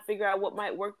just trying to figure out what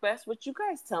might work best. What you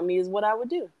guys tell me is what I would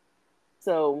do.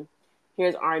 So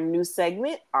here's our new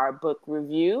segment, our book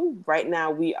review. Right now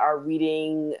we are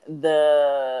reading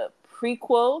the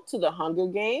prequel to The Hunger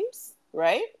Games,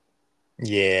 right?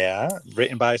 Yeah,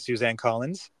 written by Suzanne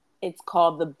Collins. It's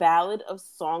called The Ballad of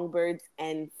Songbirds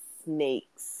and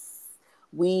Snakes.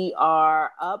 We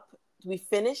are up. We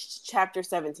finished chapter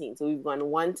 17, so we've gone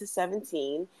 1 to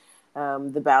 17.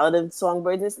 The Ballad of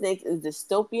Songbirds and Snakes is a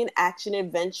dystopian action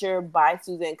adventure by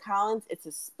Suzanne Collins. It's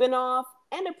a spin-off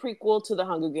and a prequel to the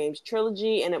Hunger Games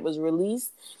trilogy, and it was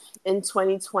released in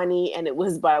 2020, and it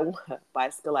was by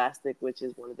Scholastic, which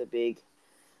is one of the big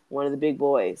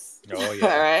boys. Oh yeah.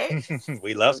 All right.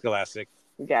 We love Scholastic.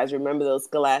 You guys remember those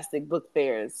Scholastic book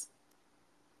fairs?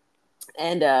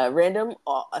 And random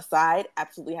aside,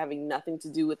 absolutely having nothing to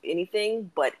do with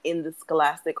anything, but in the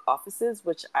Scholastic offices,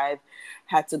 which I've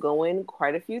had to go in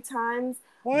quite a few times.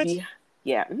 What?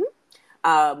 Yeah.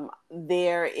 Mm-hmm.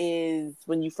 There is,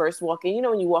 when you first walk in,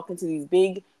 when you walk into these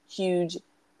big, huge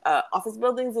office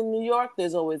buildings in New York,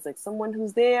 there's always like someone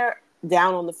who's there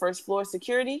down on the first floor,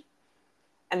 security,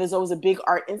 and there's always a big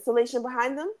art installation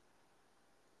behind them.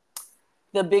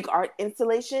 The big art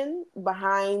installation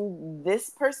behind this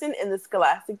person in the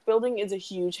Scholastic building is a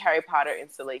huge Harry Potter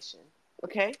installation.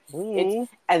 Okay?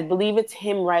 I believe it's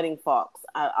him writing Fawkes.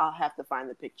 I'll have to find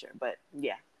the picture, but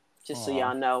yeah, just so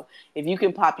y'all know. If you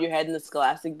can pop your head in the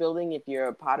Scholastic building, if you're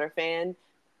a Potter fan,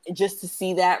 just to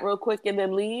see that real quick and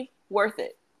then leave, worth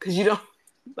it. Because you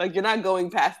don't, you're not going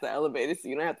past the elevator, so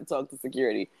you don't have to talk to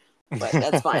security. But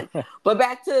that's fine. But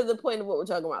back to the point of what we're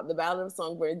talking about, The Ballad of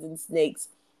Songbirds and Snakes.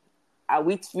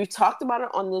 We've talked about it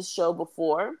on this show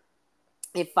before.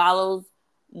 It follows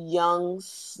young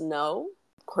Snow.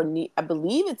 I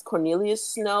believe it's Cornelius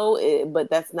Snow, but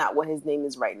that's not what his name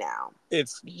is right now.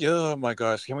 Oh my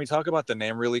gosh. Can we talk about the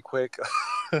name really quick?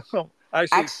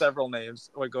 Actually, several names.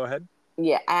 Wait, go ahead.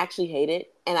 Yeah, I actually hate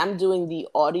it. And I'm doing the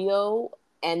audio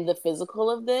and the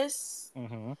physical of this.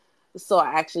 Mm-hmm. So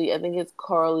I think it's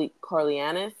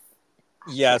Corleanus.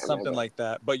 Yeah, something like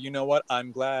that. But you know what?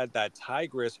 I'm glad that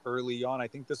Tigress early on, I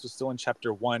think this was still in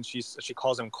chapter 1, she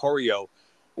calls him Corio.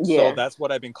 Yeah. So that's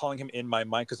what I've been calling him in my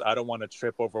mind because I don't want to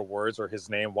trip over words or his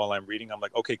name while I'm reading. I'm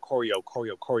like, okay, Corio.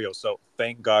 So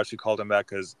thank God she called him that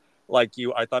because like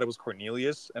you, I thought it was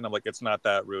Cornelius. And I'm like, it's not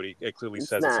that, Rudy. It clearly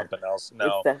says it's something else. No.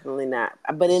 It's definitely not.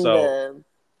 But in the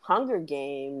Hunger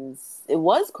Games, it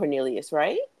was Cornelius,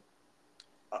 right?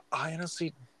 I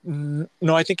honestly...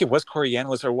 No, I think it was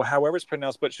Coriolanus or however it's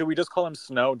pronounced, but should we just call him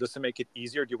Snow just to make it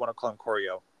easier? Or do you want to call him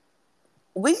Corio?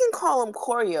 We can call him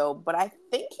Corio, but I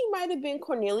think he might have been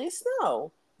Cornelius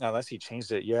Snow. Unless he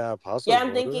changed it. Yeah, possibly. Yeah,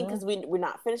 I'm thinking because we're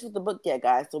not finished with the book yet,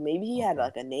 guys. So maybe he had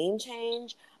like a name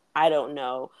change. I don't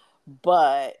know.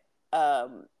 But I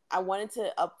wanted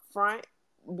to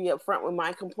be upfront with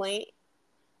my complaint.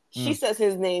 She says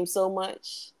his name so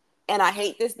much. And I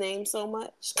hate this name so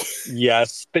much.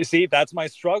 Yes. See, that's my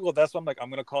struggle. That's why I'm like, I'm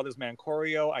going to call this man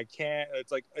Corio. I can't.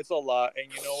 It's like, it's a lot. And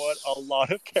you know what? A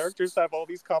lot of characters have all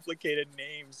these complicated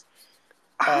names.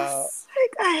 I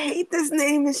hate this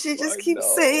name. And she just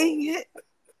keeps saying it.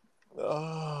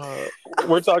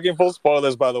 We're talking full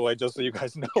spoilers, by the way, just so you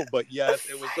guys know. But yes,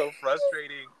 it was so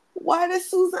frustrating. Why does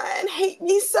Suzanne hate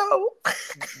me so?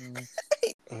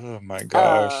 Oh my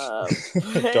gosh.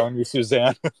 Darn you,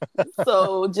 Suzanne.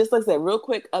 So just like I said, real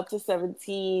quick, up to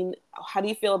 17. How do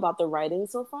you feel about the writing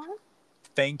so far?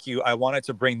 Thank you. I wanted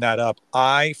to bring that up.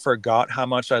 I forgot how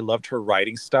much I loved her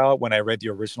writing style when I read the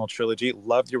original trilogy.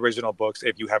 Love the original books.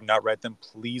 If you have not read them,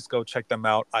 please go check them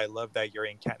out. I love that you're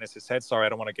in Katniss's head. Sorry, I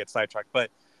don't want to get sidetracked,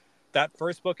 but that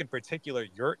first book in particular,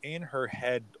 you're in her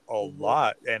head a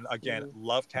lot. And again,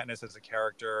 love Katniss as a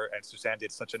character, and Suzanne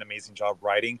did such an amazing job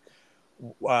writing.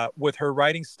 With her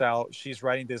writing style, she's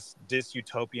writing this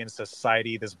dystopian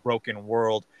society, this broken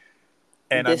world.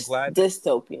 And I'm glad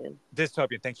dystopian.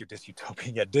 Thank you.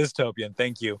 Dystopian. Yeah, dystopian.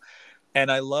 Thank you. And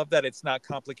I love that it's not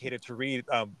complicated to read.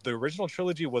 The original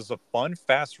trilogy was a fun,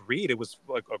 fast read. It was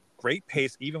like a great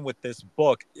pace, even with this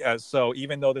book. So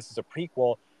even though this is a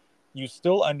prequel, you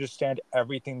still understand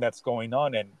everything that's going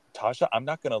on. And Tasha, I'm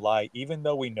not going to lie, even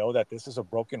though we know that this is a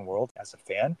broken world as a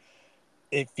fan,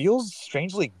 it feels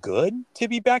strangely good to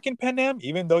be back in Panem,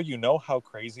 even though you know how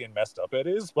crazy and messed up it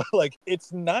is. But like,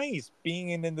 it's nice being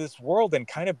in this world and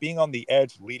kind of being on the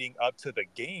edge leading up to the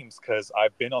games, because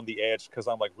I've been on the edge because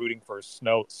I'm like rooting for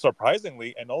Snow,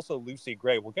 surprisingly, and also Lucy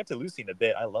Gray. We'll get to Lucy in a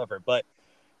bit. I love her, but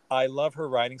I love her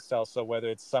writing style. So whether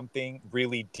it's something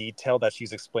really detailed that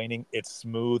she's explaining, it's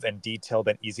smooth and detailed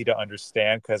and easy to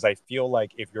understand, because I feel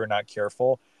like if you're not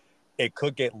careful, it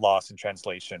could get lost in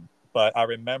translation. But I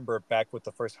remember back with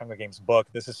the first Hunger Games book,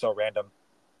 this is so random.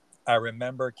 I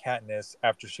remember Katniss,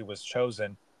 after she was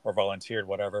chosen or volunteered,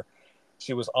 whatever,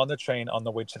 she was on the train on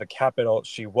the way to the Capitol.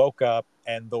 She woke up,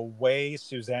 and the way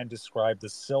Suzanne described the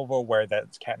silverware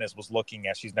that Katniss was looking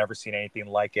at, she's never seen anything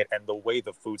like it. And the way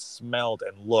the food smelled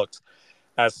and looked,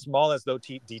 as small as those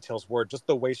details were, just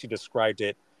the way she described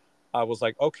it, I was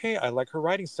like, okay, I like her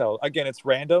writing style. Again, it's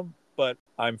random, but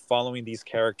I'm following these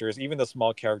characters. Even the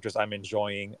small characters I'm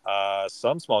enjoying.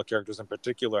 Some small characters in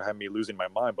particular have me losing my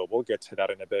mind, but we'll get to that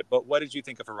in a bit. But what did you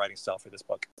think of her writing style for this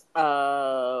book?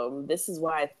 This is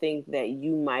why I think that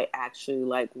you might actually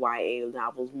like YA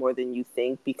novels more than you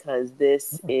think, because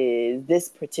this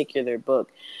particular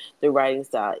book, the writing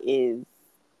style is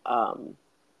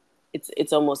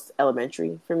it's almost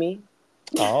elementary for me.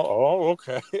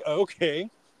 Okay. Okay.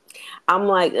 I'm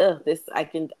like, ugh, this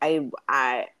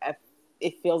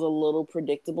it feels a little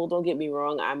predictable. Don't get me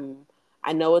wrong.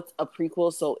 I know it's a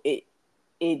prequel, so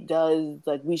it does,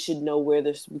 like, we should know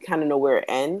we kind of know where it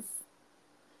ends.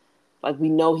 Like, we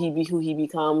know who he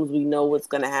becomes. We know what's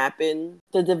going to happen.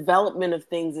 The development of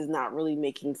things is not really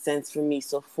making sense for me.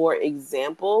 So, for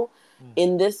example,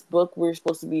 in this book, we're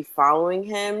supposed to be following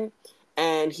him,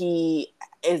 and he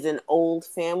is an old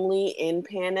family in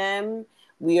Panem.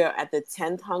 We are at the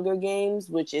 10th Hunger Games,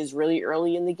 which is really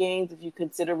early in the games, if you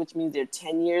consider, which means they're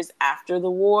 10 years after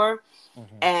the war.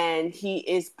 And he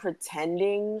is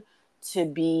pretending to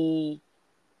be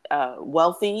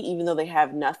wealthy, even though they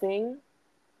have nothing.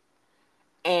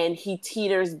 And he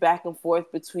teeters back and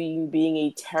forth between being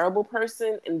a terrible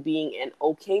person and being an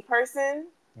okay person.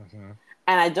 And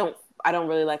I don't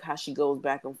really like how she goes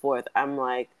back and forth. I'm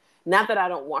like, not that I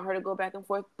don't want her to go back and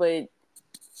forth, but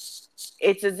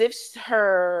it's as if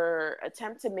her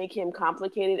attempt to make him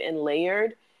complicated and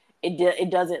layered, it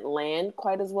doesn't land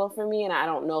quite as well for me. And I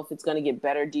don't know if it's going to get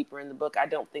better deeper in the book. I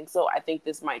don't think so. I think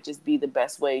this might just be the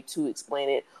best way to explain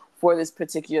it for this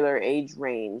particular age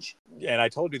range. And I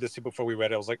told you this too before we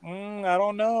read it. I was like, I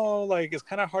don't know. Like, it's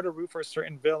kind of hard to root for a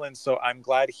certain villain. So I'm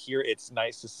glad here it's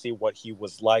nice to see what he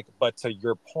was like. But to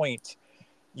your point,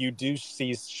 you do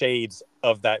see shades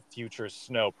of that future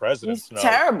Snow, President He's Snow.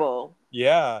 Terrible.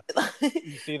 Yeah.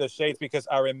 You see the shades, because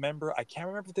I can't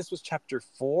remember if this was chapter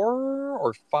 4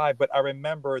 or 5, but I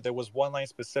remember there was one line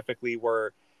specifically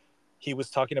where he was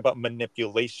talking about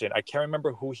manipulation. I can't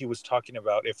remember who he was talking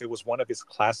about, if it was one of his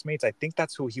classmates. I think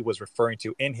that's who he was referring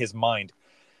to in his mind.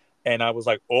 And I was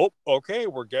like, oh, okay,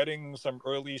 we're getting some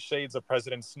early shades of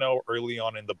President Snow early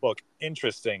on in the book.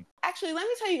 Interesting. Actually, let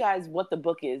me tell you guys what the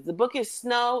book is. The book is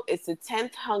Snow. It's the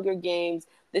 10th Hunger Games.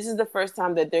 This is the first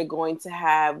time that they're going to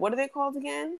have, what are they called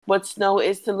again? What Snow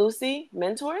is to Lucy?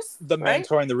 Mentors? The right?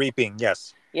 mentor and the reaping,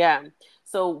 yes. Yeah.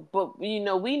 So, but, we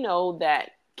know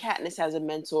that Katniss has a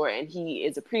mentor, and he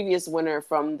is a previous winner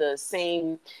from the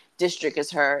same district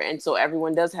as her. And so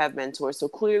everyone does have mentors. So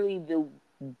clearly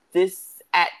this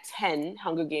at 10,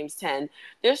 Hunger Games 10,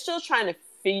 they're still trying to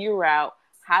figure out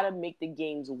how to make the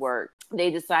games work.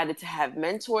 They decided to have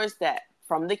mentors that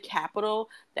from the Capitol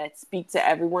that speak to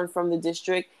everyone from the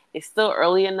district. It's still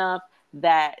early enough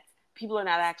that people are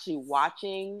not actually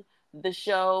watching the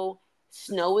show.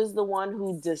 Snow is the one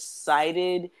who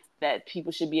decided that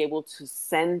people should be able to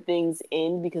send things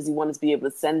in, because he wanted to be able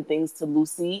to send things to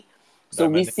Lucy. So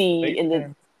we see in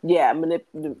the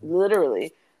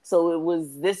literally. So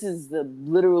this is the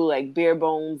literal, like, bare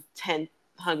bones 10th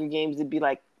Hunger Games, it'd be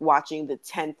like watching the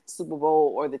 10th Super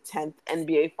Bowl or the 10th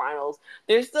NBA Finals.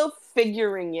 They're still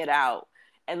figuring it out.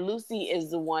 And Lucy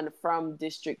is the one from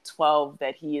District 12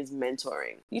 that he is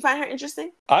mentoring. You find her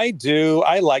interesting? I do.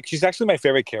 She's actually my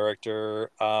favorite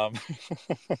character.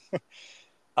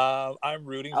 I'm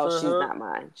rooting Oh, for she's her. not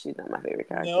mine. She's not my favorite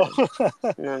No,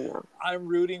 character. No. I'm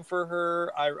rooting for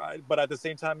her. But at the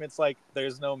same time, it's like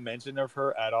there's no mention of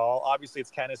her at all. Obviously,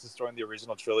 it's Candace's story in the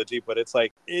original trilogy, but it's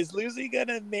like, is Lucy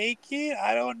gonna make it?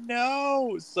 I don't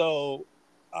know. So,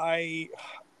 I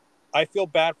feel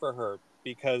bad for her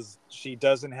because she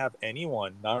doesn't have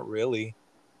anyone, not really.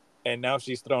 And now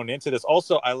she's thrown into this.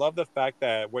 Also, I love the fact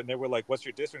that when they were like, "What's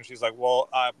your district?" She's like, "Well,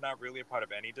 I'm not really a part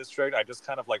of any district. I just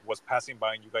kind of like was passing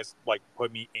by, and you guys like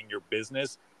put me in your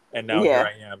business, and now here Yeah.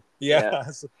 I am." Yeah.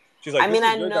 Yeah. So she's like, I mean, "This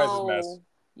is I your guys' mess."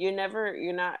 know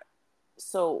you're not.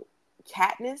 So,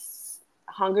 Katniss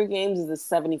Hunger Games is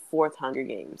the 74th Hunger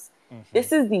Games. Mm-hmm.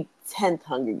 This is the 10th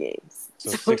Hunger Games. So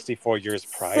 64 years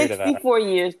prior to that. 64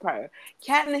 years prior.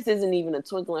 Katniss isn't even a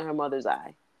twinkle in her mother's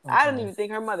eye. Mm-mm. I don't even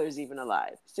think her mother's even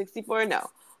alive. 64, no.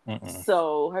 Mm-mm.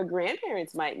 So her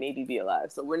grandparents might maybe be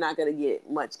alive. So we're not going to get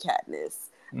much Katniss.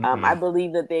 I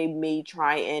believe that they may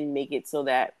try and make it so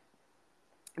that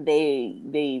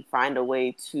they find a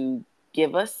way to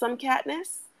give us some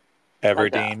Katniss.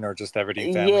 Everdeen, or just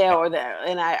Everdeen family. Yeah, or that.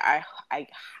 And I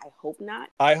hope not.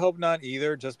 I hope not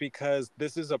either, just because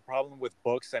this is a problem with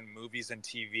books and movies and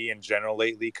TV in general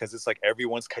lately, because it's like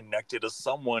everyone's connected to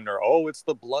someone, or, oh, it's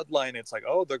the bloodline. It's like,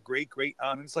 oh, the great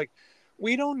aunt. It's like,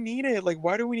 we don't need it. Like,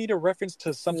 why do we need a reference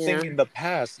to something in the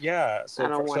past? Yeah. So I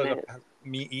don't want it.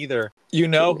 Me either. You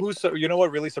know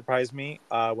what really surprised me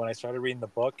when I started reading the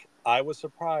book? I was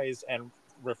surprised and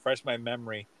refreshed my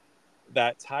memory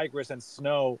that Tigress and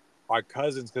Snow are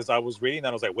cousins, because I was reading that.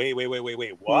 I was like, wait, what?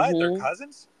 Mm-hmm. They're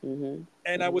cousins? Mm-hmm.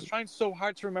 And I was trying so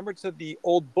hard to remember to the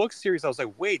old book series. I was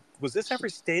like, wait, was this ever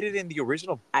stated in the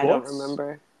original books? I don't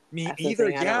remember. Me either,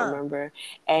 yeah. I don't remember.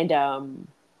 And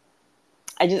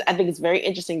I think it's very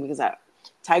interesting because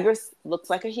Tigress looks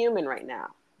like a human right now.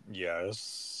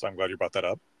 Yes, I'm glad you brought that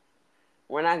up.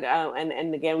 We're not,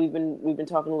 and again, we've been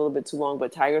talking a little bit too long,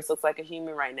 but Tigress looks like a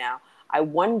human right now. I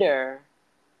wonder.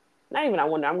 Not even I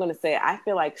wonder. I'm going to say I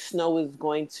feel like Snow is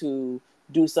going to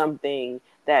do something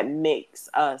that makes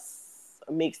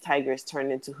Tigress turn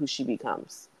into who she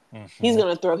becomes. Mm-hmm. He's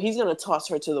going to toss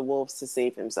her to the wolves to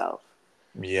save himself.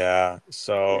 Yeah.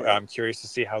 So I'm curious to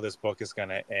see how this book is going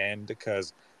to end,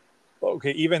 because,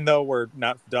 okay, even though we're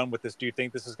not done with this, do you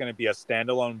think this is going to be a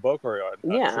standalone book or a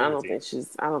trilogy? I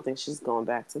don't think she's going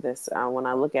back to this. When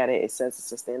I look at it, it says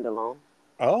it's a standalone.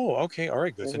 Oh, okay. All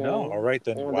right. Good to know. All right,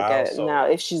 then. Wow. So... Now,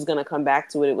 if she's going to come back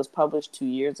to it, it was published 2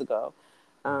 years ago.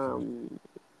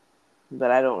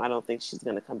 But I don't think she's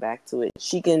going to come back to it.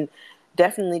 She can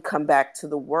definitely come back to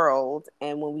the world.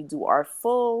 And when we do our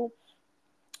full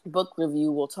book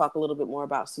review, we'll talk a little bit more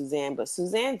about Suzanne. But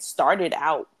Suzanne started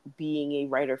out being a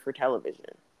writer for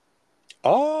television.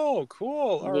 Oh,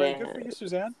 cool. All right. Good for you,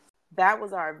 Suzanne. That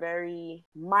was our very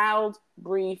mild,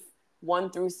 brief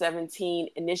 1 through 17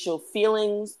 initial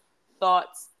feelings,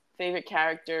 thoughts, favorite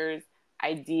characters,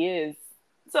 ideas.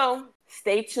 So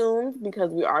stay tuned,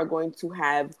 because we are going to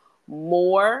have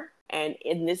more. And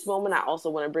in this moment, I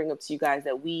also want to bring up to you guys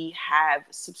that we have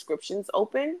subscriptions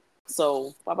open.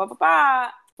 So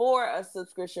for a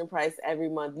subscription price every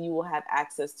month, you will have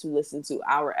access to listen to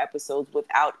our episodes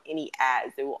without any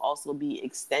ads. There will also be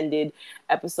extended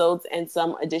episodes and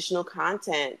some additional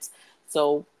content.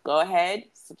 So go ahead,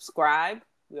 subscribe.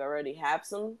 We already have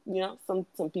some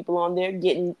people on there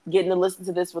getting to listen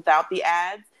to this without the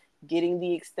ads, getting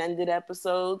the extended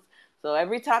episodes. So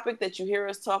every topic that you hear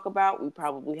us talk about, we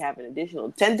probably have an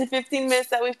additional 10 to 15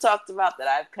 minutes that we've talked about that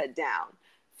I've cut down.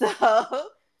 So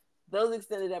those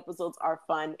extended episodes are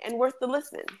fun and worth the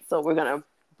listen. So we're going to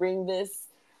bring this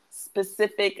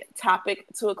specific topic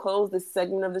to a close, this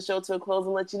segment of the show to a close,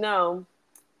 and let you know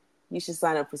you should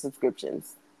sign up for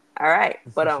subscriptions. All right,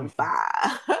 but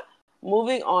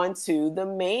moving on to the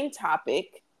main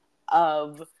topic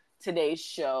of today's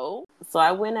show. So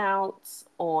I went out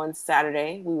on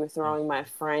Saturday. We were throwing my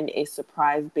friend a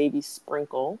surprise baby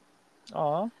sprinkle.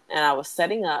 Aww. And I was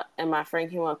setting up, and my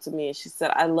friend came up to me and she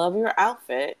said, "I love your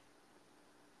outfit.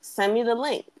 Send me the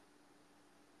link."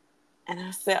 And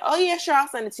I said, "Oh yeah, sure, I'll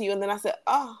send it to you." And then I said,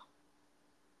 "Oh,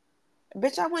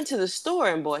 bitch, I went to the store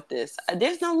and bought this.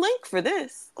 There's no link for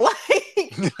this."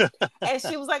 And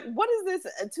she was like, "What is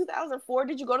this? 2004?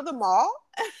 Did you go to the mall?"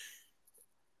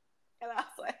 And I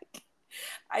was like,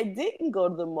 I didn't go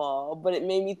to the mall, but it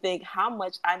made me think how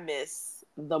much I miss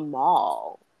the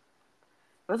mall.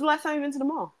 When's the last time you been to the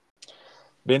mall?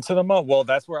 Been to the mall. Well,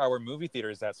 that's where our movie theater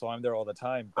is at, so I'm there all the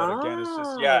time. But again, it's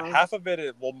just Ah. half of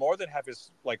it. Well, more than half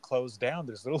is like closed down.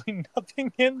 There's literally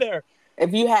nothing in there.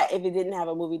 If it didn't have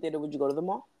a movie theater, would you go to the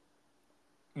mall?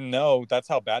 No, that's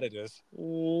how bad it is.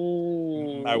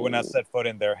 I would not Mm. set foot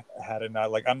in there had it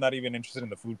not. Like, I'm not even interested in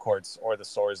the food courts or the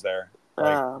stores there.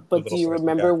 Like the But do little you stores we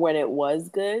remember got. when it was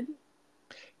good?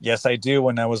 Yes, I do.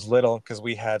 When I was little, because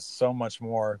we had so much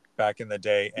more back in the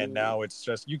day, and Mm. now it's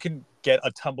just you can get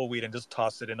a tumbleweed and just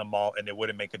toss it in the mall, and it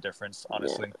wouldn't make a difference, Yeah.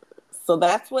 honestly. So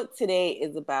that's what today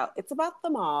is about. It's about the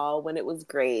mall when it was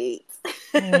great.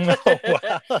 Oh,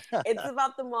 wow. It's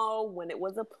about the mall when it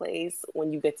was a place,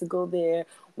 when you get to go there,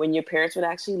 when your parents would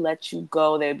actually let you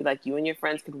go. They'd be like, you and your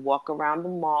friends could walk around the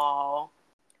mall.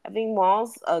 I think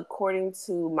malls, according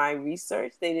to my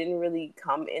research, they didn't really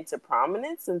come into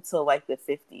prominence until like the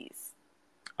 50s.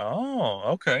 Oh,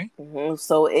 okay.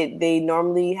 So they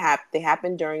normally they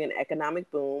happen during an economic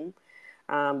boom.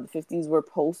 The 50s were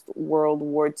post World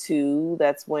War II.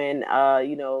 That's when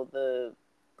the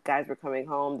guys were coming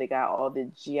home. They got all the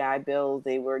GI Bills.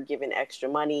 They were given extra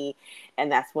money,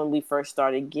 and that's when we first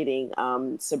started getting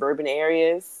suburban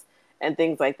areas and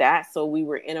things like that. So we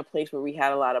were in a place where we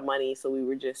had a lot of money. So we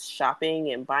were just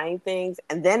shopping and buying things,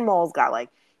 and then malls got like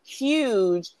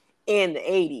huge in the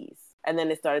 80s. And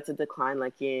then it started to decline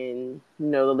like in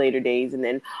the later days, and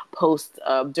then post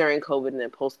during COVID, and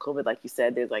then post COVID, like you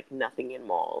said, there's like nothing in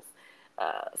malls.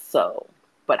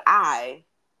 But I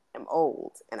am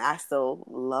old and I still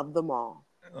love the mall.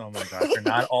 Oh my gosh, you're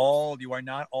not old. You are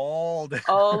not old.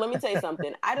 Oh, let me tell you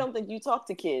something. I don't think you talk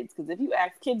to kids, because if you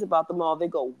ask kids about the mall, they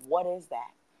go, "What is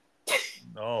that?"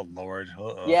 Oh Lord.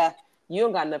 Uh-oh. Yeah, you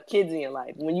don't got enough kids in your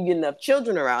life. When you get enough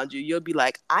children around you, you'll be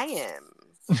like, "I am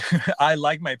I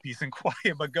like my peace and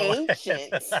quiet, but go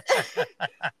ancient. ahead.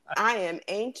 I am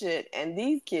ancient, and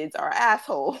these kids are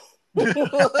assholes."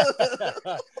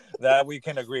 That we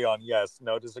can agree on. Yes,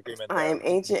 no disagreement I there. am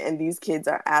ancient, and these kids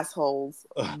are assholes.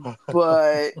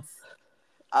 But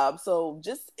so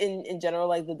just in general,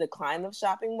 like the decline of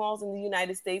shopping malls in the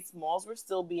United States, malls were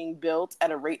still being built at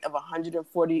a rate of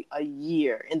 140 a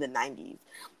year in the 90s.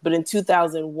 But in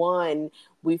 2001,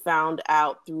 we found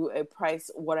out through a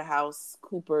Price Waterhouse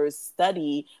Coopers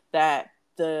study that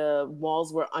the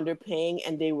malls were underpaying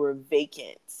and they were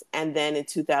vacant. And then in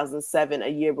 2007, a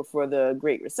year before the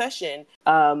Great Recession,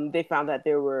 they found that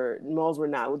malls were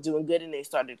not doing good, and they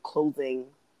started closing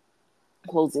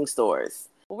stores.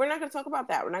 But we're not going to talk about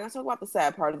that. We're not going to talk about the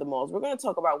sad part of the malls. We're going to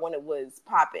talk about when it was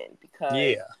popping, because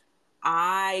Yeah.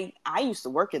 I used to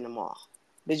work in the mall.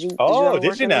 Did you Oh, ever did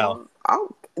work you in the now? mall?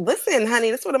 Oh, listen, honey,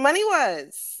 that's where the money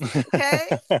was.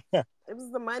 Okay, it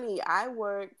was the money. I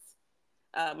worked.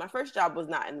 My first job was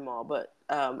not in the mall, but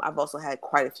I've also had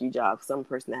quite a few jobs. I'm a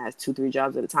person that has 2-3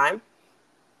 jobs at a time.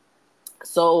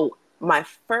 So my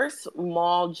first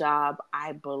mall job,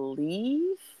 I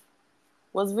believe,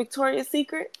 was Victoria's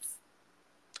Secrets.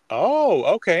 Oh,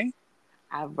 okay.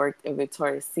 I've worked in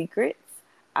Victoria's Secrets.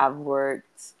 I've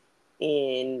worked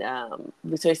in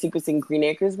Victoria's Secrets in Green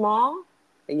Acres Mall.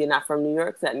 And you're not from New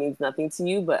York, so that means nothing to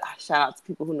you, but shout out to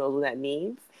people who know what that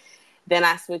means. Then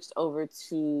I switched over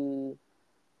to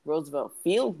Roosevelt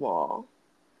Field Mall.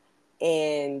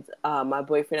 And my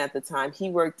boyfriend at the time, he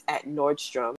worked at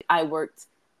Nordstrom. I worked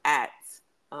at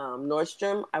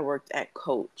Nordstrom. I worked at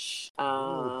Coach.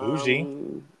 Ooh, bougie.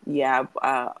 Yeah,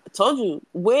 I told you.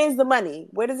 Where's the money?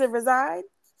 Where does it reside?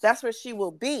 That's where she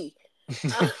will be.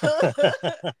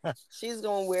 She's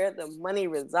going where the money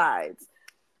resides.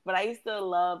 But I used to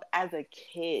love, as a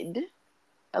kid,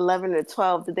 11 or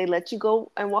 12, did they let you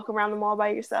go and walk around the mall by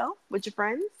yourself with your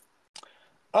friends?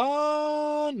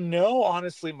 No,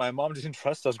 honestly, my mom didn't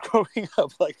trust us growing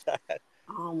up like that.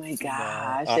 Oh my No,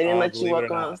 gosh. They didn't let you believe it or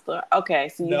walk around the not. store? Okay,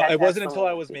 so you No, had it to have wasn't until I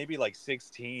someone with was you. maybe like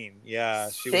 16. Yeah,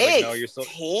 she was like, "No, you're still."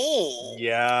 16?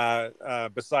 Yeah.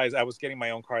 Besides, I was getting my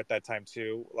own car at that time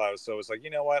too, so it was like, you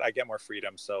know what, I get more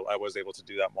freedom, so I was able to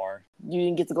do that more. You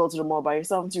didn't get to go to the mall by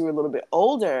yourself until you were a little bit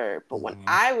older. But when Mm-hmm.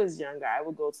 I was younger, I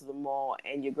would go to the mall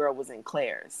and your girl was in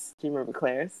Claire's. Do you remember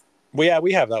Claire's? Well, yeah,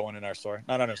 we have that one in our store.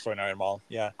 Not in our store, not in our mall.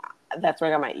 Yeah. That's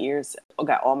where I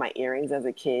got all my earrings as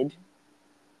a kid.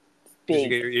 Did you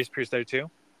get Big. your ears pierced there too?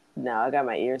 No, I got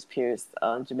my ears pierced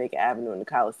on Jamaica Avenue in the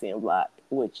Coliseum block,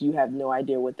 which you have no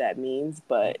idea what that means,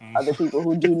 but other people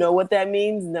who do know what that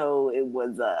means know it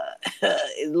was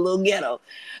it's a little ghetto.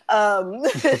 A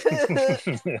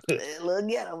little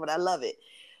ghetto, but I love it.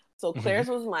 So Claire's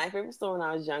was my favorite store when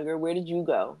I was younger. Where did you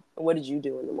go? And what did you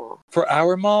do in the mall? For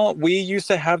our mall, we used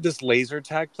to have this laser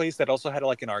tag place that also had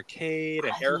like an arcade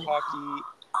and air hockey.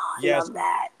 I Yes, love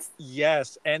that.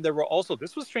 yes, and there were also,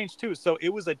 this was strange too. So it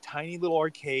was a tiny little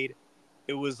arcade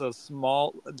It was a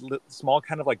small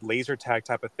kind of like laser tag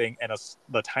type of thing, and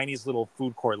the tiniest little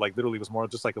food court, like literally was more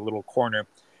just like a little corner.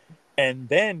 And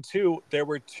then too, there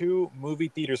were 2 movie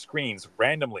theater screens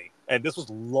randomly, and this was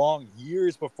long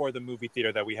years before the movie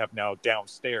theater that we have now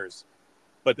downstairs.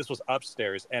 But this was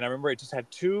upstairs, and I remember it just had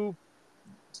 2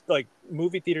 like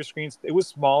movie theater screens. It was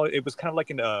small. It was kind of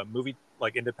like in a movie,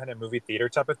 like independent movie theater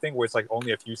type of thing, where it's like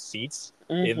only a few seats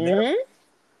in there.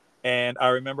 And I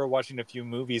remember watching a few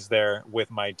movies there with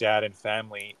my dad and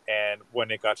family. And when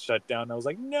it got shut down, I was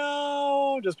like,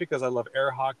 no, just because I love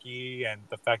air hockey and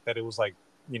the fact that it was like,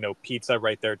 pizza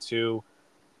right there too.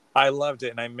 I loved it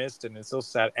and I missed it. And it's so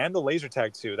sad. And the laser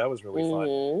tag too. That was really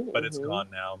fun, but it's gone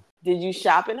now. Did you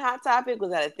shop in Hot Topic? Was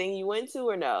that a thing you went to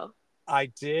or no? I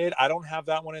did. I don't have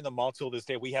that one in the mall till this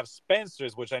day. We have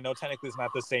Spencer's, which I know technically is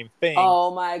not the same thing.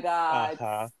 Oh my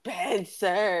God.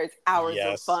 Spencer's. Hours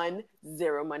of fun,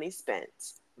 zero money spent.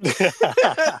 Do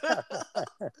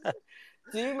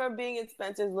you remember being in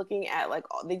Spencer's looking at like,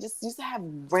 they just used to have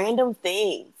random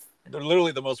things. They're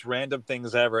literally the most random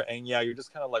things ever. And yeah, you're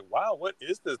just kind of like, wow, what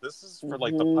is this? This is for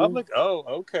like the public? Oh,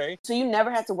 okay. So you never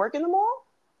had to work in the mall?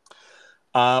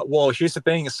 Well, here's the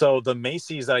thing. So the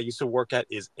Macy's that I used to work at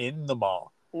is in the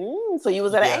mall. So you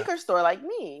was at an anchor store like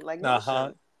me, like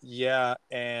Nordstrom. Yeah,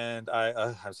 and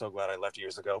I'm so glad I left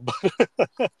years ago.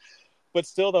 But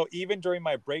still, though, even during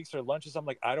my breaks or lunches, I'm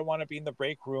like, I don't want to be in the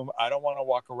break room. I don't want to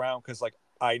walk around because, like,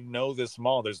 I know this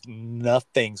mall. There's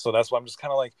nothing. So that's why I'm just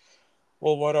kind of like,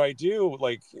 well, what do I do?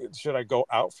 Like, should I go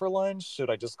out for lunch? Should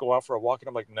I just go out for a walk? And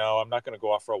I'm like, no, I'm not going to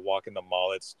go out for a walk in the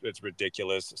mall. It's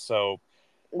ridiculous. So.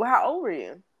 Well, how old were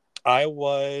you? I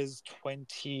was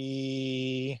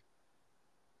 20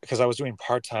 because I was doing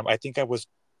part-time. I think I was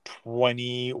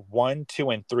 21, 2,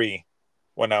 and 3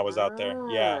 when I was out there.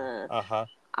 Yeah.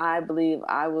 I believe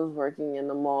I was working in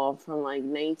the mall from like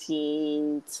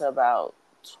 19 to about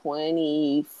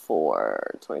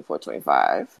 24,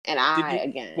 25.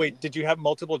 And Wait, did you have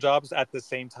multiple jobs at the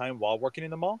same time while working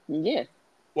in the mall? Yeah.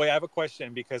 Wait, I have a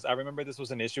question because I remember this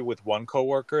was an issue with one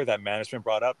coworker that management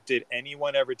brought up. Did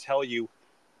anyone ever tell you,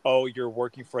 oh, you're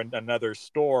working for another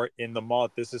store in the mall?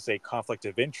 This is a conflict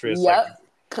of interest. Yep. Like,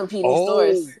 competing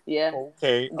stores. Yeah.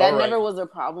 Okay. That never was a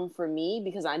problem for me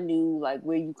because I knew like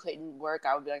where you couldn't work.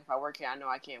 I would be like, if I work here, I know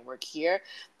I can't work here.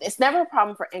 It's never a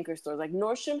problem for anchor stores. Like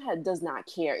Nordstrom does not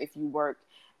care if you work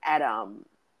at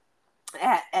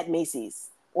Macy's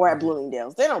or at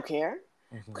Bloomingdale's. They don't care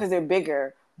because they're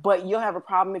bigger. But you'll have a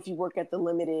problem if you work at the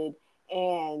Limited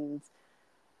and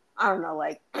I don't know,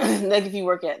 like like if you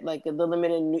work at like the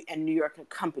Limited and New York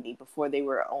company before they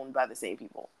were owned by the same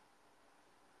people.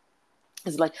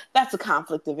 It's like, that's a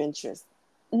conflict of interest.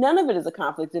 None of it is a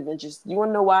conflict of interest. You want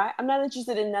to know why? I'm not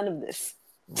interested in none of this.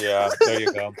 Yeah, there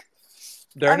you go.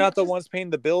 They're not the ones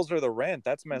paying the bills or the rent.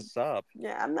 That's messed up.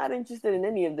 Yeah, I'm not interested in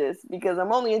any of this because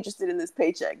I'm only interested in this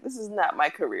paycheck. This is not my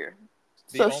career.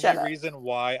 The only reason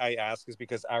why I ask is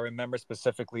because I remember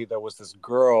specifically there was this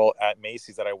girl at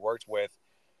Macy's that I worked with.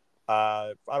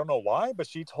 I don't know why, but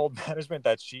she told management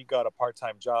that she got a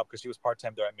part-time job because she was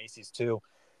part-time there at Macy's too.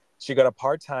 She got a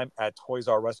part-time at Toys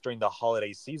R Us during the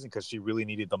holiday season because she really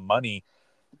needed the money.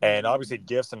 And obviously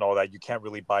gifts and all that, you can't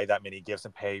really buy that many gifts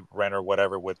and pay rent or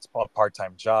whatever with a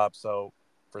part-time job. So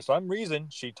for some reason,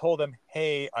 she told them,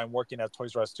 hey, I'm working at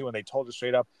Toys R Us too. And they told her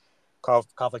straight up,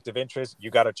 conflict of interest, you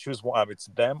got to choose one. It's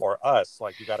them or us.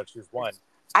 Like, you got to choose one.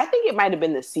 I think it might have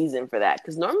been the season for that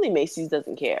because normally Macy's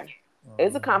doesn't care.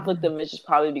 It's a conflict of interest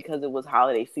probably because it was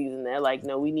holiday season. They're like,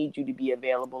 no, we need you to be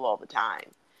available all the time.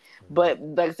 But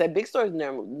like I said, big stores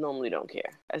normally don't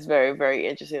care. That's very, very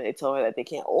interesting. They told her that they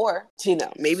can't. Or,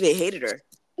 maybe they hated her.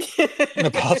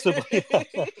 Possibly.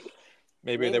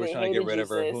 Maybe they were trying to get rid of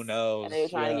her. Who knows? And they were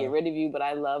trying to get rid of you. But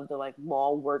I love the like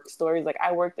mall work stories. Like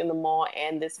I worked in the mall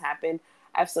and this happened.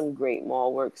 I have some great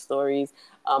mall work stories.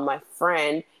 My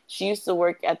friend, she used to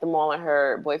work at the mall and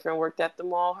her boyfriend worked at the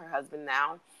mall, her husband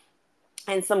now.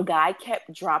 And some guy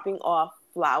kept dropping off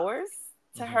flowers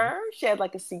to her. She had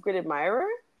like a secret admirer.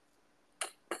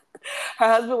 Her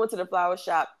husband went to the flower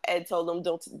shop and told him,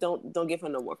 don't give her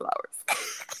no more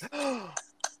flowers.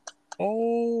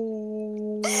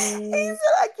 Oh. He said,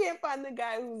 I can't find the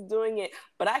guy who's doing it,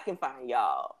 but I can find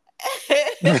y'all.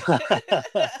 It's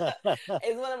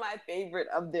one of my favorite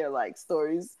of their like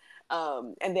stories.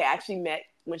 And they actually met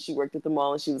when she worked at the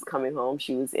mall and she was coming home.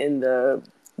 She was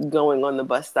going on the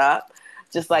bus stop.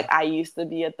 Just like I used to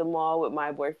be at the mall with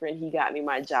my boyfriend. He got me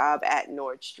my job at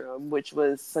Nordstrom, which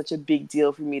was such a big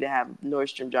deal for me to have a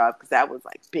Nordstrom job because that was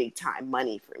like big time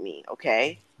money for me,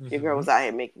 okay? Your girl was out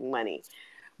here making money.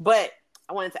 But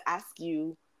I wanted to ask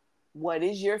you, what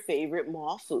is your favorite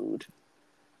mall food?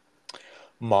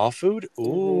 Mall food? Mm-hmm.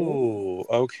 Ooh,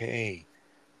 okay.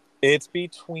 It's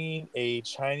between a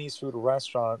Chinese food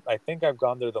restaurant. I think I've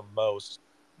gone there the most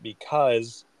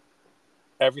because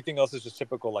everything else is just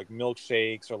typical, like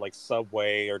milkshakes or like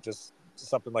Subway or just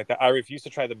something like that. I refuse to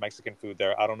try the Mexican food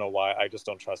there. I don't know why. I just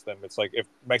don't trust them. It's like if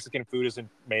Mexican food isn't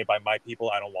made by my people,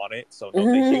 I don't want it. So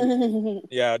no, thank you.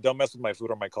 Yeah, don't mess with my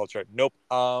food or my culture. Nope.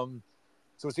 So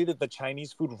it's either the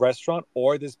Chinese food restaurant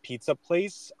or this pizza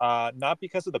place. Not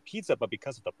because of the pizza, but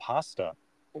because of the pasta.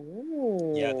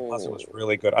 Yeah, the pasta was Mm.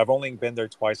 really good. I've only been there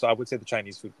twice, so I would say the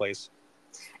Chinese food place.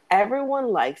 Everyone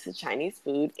likes the Chinese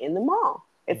food in the mall.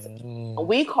 It's Mm.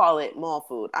 We call it mall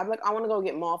food. I'm like, I want to go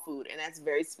get mall food, and that's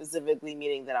very specifically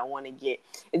meaning that I want to get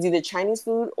it's either Chinese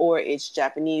food or it's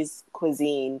Japanese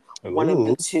cuisine. One of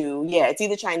the Ooh. two. Yeah, it's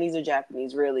either Chinese or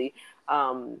Japanese. Really,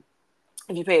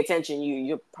 if you pay attention,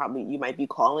 you might be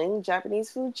calling Japanese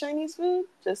food Chinese food.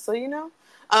 Just so you know,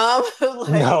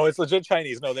 like No, it's legit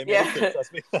Chinese. No, they made it clear. yeah,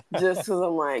 Trust me. just because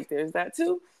I'm like, there's that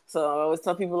too. So I always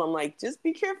tell people, I'm like, just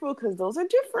be careful because those are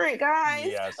different, guys.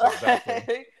 Yes,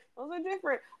 exactly. Those are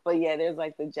different. But yeah, there's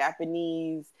like the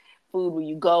Japanese food where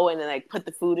you go and then like put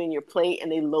the food in your plate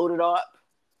and they load it up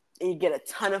and you get a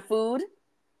ton of food.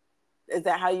 Is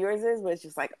that how yours is? Where it's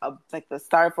just like the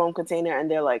styrofoam container and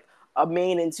they're like a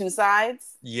main and two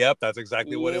sides. Yep, that's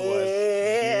exactly what it was.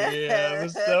 Yeah. Yeah, it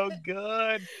was so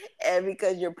good. And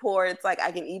because you're poor, it's like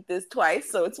I can eat this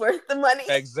twice, so it's worth the money.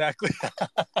 Exactly.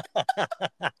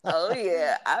 Oh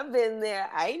yeah, I've been there.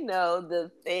 I know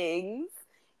the things.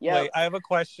 Wait, Yep. I have a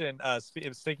question.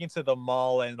 Speaking to the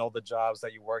mall and all the jobs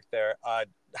that you worked there,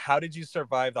 how did you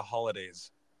survive the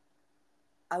holidays?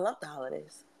 I love the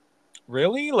holidays.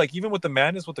 Really? Like even with the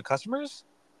madness with the customers?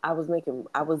 I was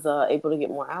able to get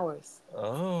more hours.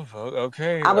 Oh,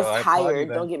 okay. I was I applaud you tired.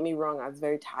 Don't then. get me wrong. I was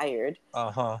very tired.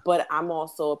 Uh-huh. But I'm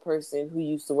also a person who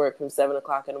used to work from 7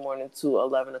 o'clock in the morning to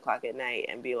 11 o'clock at night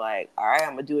and be like, all right,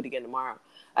 I'm gonna do it again tomorrow.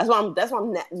 That's why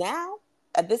I'm now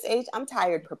at this age, I'm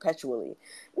tired perpetually.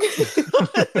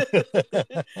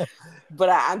 But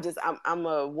I'm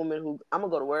a woman who I'm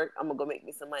gonna go to work. I'm gonna go make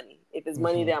me some money. If it's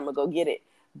money Mhm. there, I'm gonna go get it.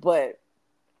 But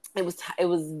it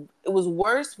was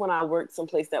worse when I worked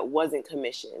someplace that wasn't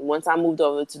commission. Once I moved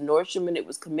over to Nordstrom and it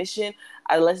was commission,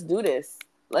 let's do this.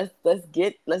 Let's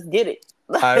get it.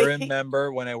 I Like,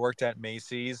 remember when I worked at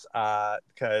Macy's,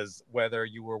 because whether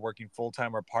you were working full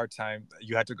time or part time,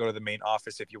 you had to go to the main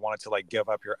office if you wanted to like give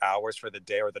up your hours for the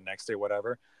day or the next day,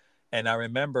 whatever. And I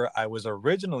remember I was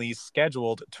originally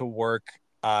scheduled to work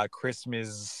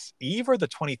Christmas Eve or the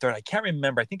 23rd. I can't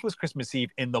remember. I think it was Christmas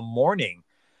Eve in the morning.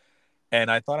 And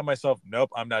I thought to myself, nope,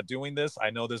 I'm not doing this.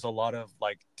 I know there's a lot of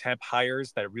like temp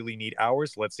hires that really need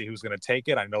hours. Let's see who's going to take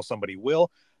it. I know somebody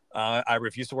will. I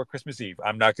refuse to work Christmas Eve.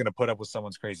 I'm not going to put up with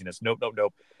someone's craziness. Nope, nope,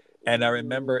 nope. And I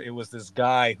remember it was this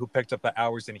guy who picked up the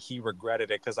hours and he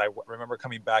regretted it because remember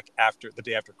coming back after the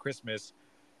day after Christmas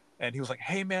and he was like,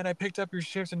 hey, man, I picked up your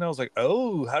shift. And I was like,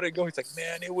 oh, how did it go? He's like,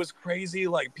 man, it was crazy.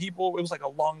 Like people, it was like a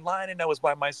long line and I was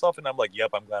by myself. And I'm like,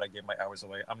 yep, I'm glad I gave my hours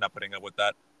away. I'm not putting up with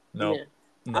that. Nope.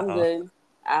 yeah, I'm Nuh-uh. good.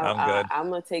 I'm good. I'm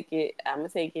gonna take it. I'm gonna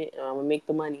take it. And I'm gonna make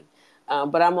the money.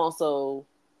 But I'm also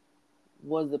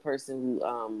was the person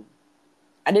who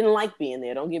I didn't like being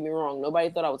there. Don't get me wrong. Nobody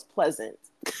thought I was pleasant.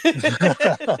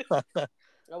 I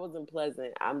wasn't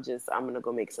pleasant. I'm gonna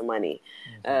go make some money.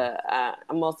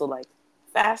 I'm also like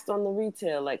fast on the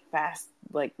retail, like fast,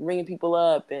 like ringing people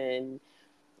up, and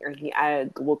I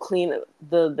will clean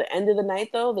the end of the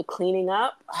night though. The cleaning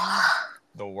up.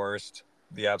 The worst.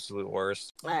 The absolute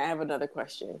worst. I have another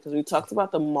question because we talked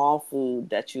about the mall food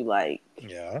that you like.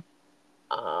 Yeah.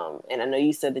 And I know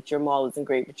you said that your mall isn't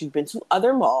great, but you've been to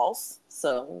other malls,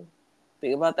 so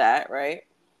think about that, right?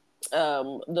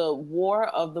 The War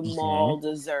of the Mm-hmm. Mall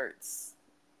desserts.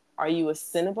 Are you a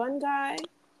Cinnabon guy?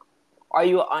 Are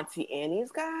you an Auntie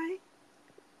Annie's guy?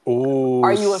 Are Ooh,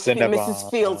 you a Mrs.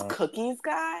 Fields Cinnabon. cookies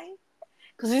guy?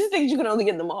 Because these things you can only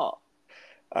get in the mall.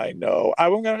 I know.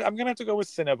 I'm gonna have to go with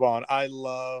Cinnabon. I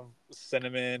love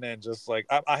cinnamon and just like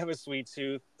I have a sweet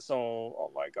tooth, so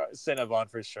oh my god, Cinnabon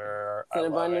for sure. I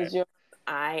love Cinnabon it. is your.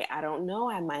 I don't know.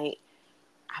 I might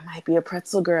be a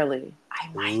pretzel girly. I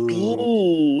might Ooh,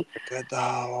 be. good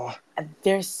though.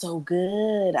 They're so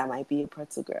good. I might be a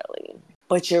pretzel girly.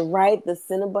 But you're right. The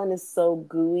Cinnabon is so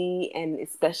gooey and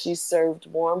especially served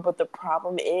warm. But the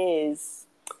problem is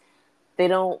they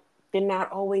don't. They're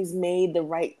not always made the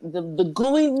right. The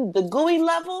gooey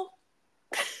level,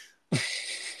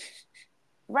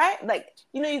 right? Like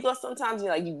you go sometimes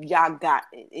you're like y'all got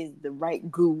it is the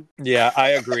right goo. Yeah,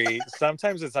 I agree.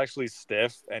 Sometimes it's actually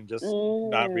stiff and just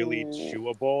not really Mm,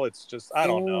 chewable. It's just I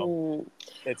don't know. mm.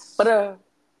 But It's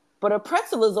But a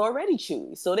pretzel is already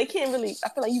chewy, so they can't really. I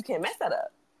feel like you can't mess that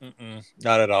up.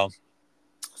 Not at all.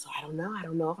 So I don't know. I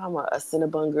don't know if I'm a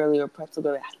Cinnabon girly or a pretzel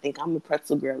girly. I think I'm a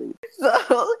pretzel girly.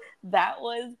 So that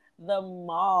was the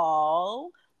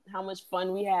mall. How much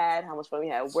fun we had. How much fun we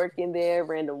had working there.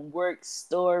 Random work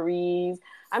stories.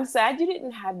 I'm sad you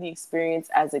didn't have the experience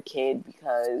as a kid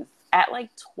because at like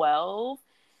 12,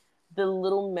 the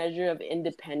little measure of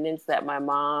independence that my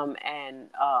mom and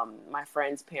my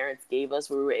friends' parents gave us,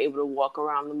 where we were able to walk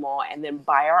around the mall and then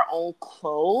buy our own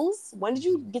clothes. When did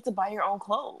you get to buy your own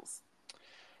clothes?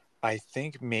 I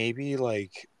think maybe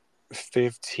like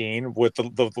 15 with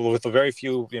the very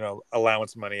few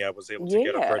allowance money I was able to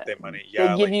get of birthday money. They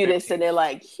Yeah, give like you 15. this and they're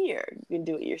like, here, you can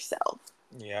do it yourself.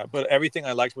 Yeah, but everything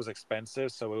I liked was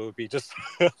expensive, so it would be just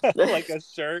like a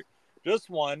shirt, just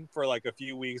one for like a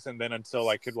few weeks, and then until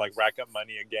I could like rack up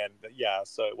money again. But yeah,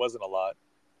 so it wasn't a lot.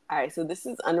 All right, so this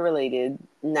is unrelated.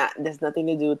 There's nothing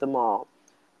to do with the mall,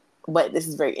 but this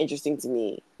is very interesting to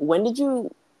me. When did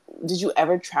you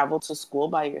ever travel to school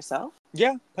by yourself?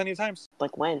 Yeah, plenty of times.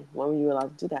 Like when? When were you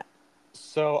allowed to do that?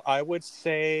 So I would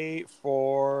say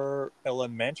for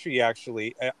elementary,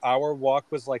 actually, our walk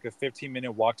was like a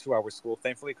 15-minute walk to our school,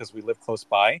 thankfully, because we live close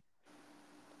by.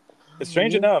 It's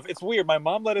strange enough. It's weird. My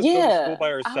mom let us go to school by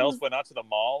herself, but not to the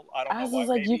mall. I don't know why. I was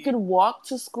like, maybe you could walk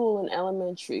to school in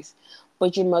elementary,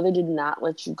 but your mother did not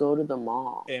let you go to the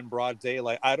mall. In broad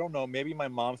daylight. I don't know. Maybe my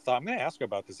mom thought, I'm going to ask her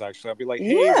about this, actually. I'll be like,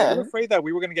 hey, were you afraid that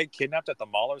we were going to get kidnapped at the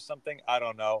mall or something? I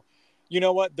don't know. You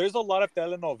know what? There's a lot of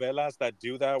telenovelas that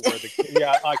do that where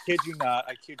yeah, I kid you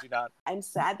not. I'm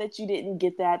sad that you didn't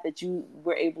get that you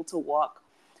were able to walk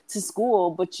to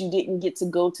school, but you didn't get to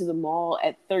go to the mall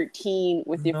at 13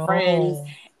 with your friends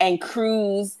and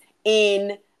cruise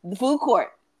in the food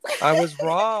court. I was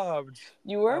robbed.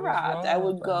 You were robbed. I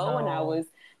would go when I was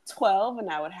 12 and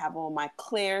I would have on my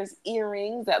Claire's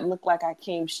earrings that looked like I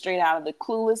came straight out of the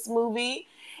Clueless movie.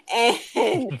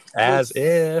 And as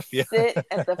if sit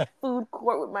at the food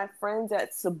court with my friends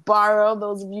at Sbarro,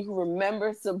 those of you who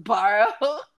remember Sbarro,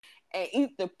 and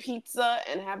eat the pizza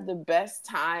and have the best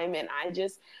time. And I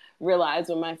just realized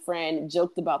when my friend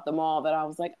joked about the mall that I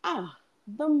was like,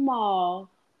 the mall,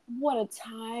 what a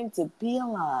time to be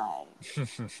alive. So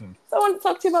I wanted to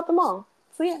talk to you about the mall.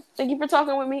 So yeah, thank you for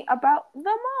talking with me about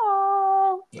the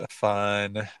mall.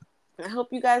 Fun. I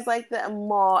hope you guys like the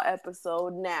mall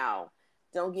episode. Now,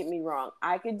 don't get me wrong.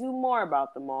 I could do more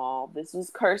about the mall. This was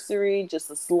cursory,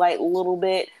 just a slight little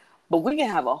bit. But we can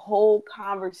have a whole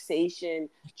conversation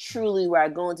truly where I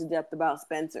go into depth about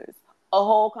Spencer's. A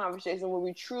whole conversation where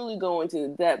we truly go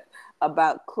into depth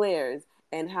about Claire's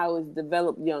and how it's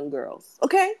developed young girls.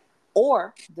 Okay?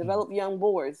 Or develop young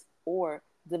boys. Or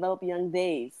develop young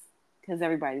days. Because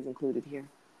everybody's included here.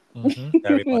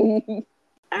 Everybody.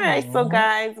 All right, so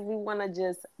guys, we want to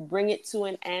just bring it to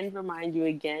an end. Remind you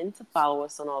again to follow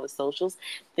us on all the socials.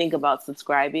 Think about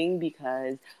subscribing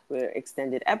because we're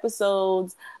extended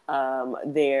episodes.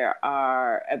 There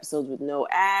are episodes with no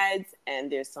ads, and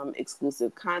there's some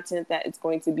exclusive content that is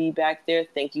going to be back there.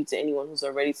 Thank you to anyone who's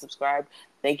already subscribed.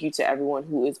 Thank you to everyone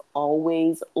who is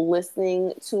always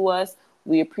listening to us.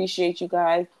 We appreciate you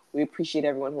guys. We appreciate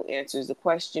everyone who answers the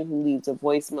question, who leaves a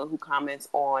voicemail, who comments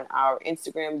on our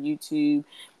Instagram, YouTube,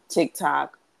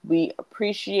 TikTok. We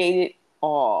appreciate it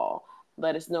all.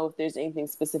 Let us know if there's anything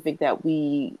specific that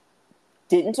we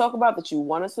didn't talk about that you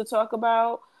want us to talk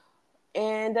about.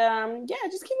 And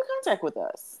just keep in contact with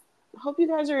us. I hope you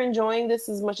guys are enjoying this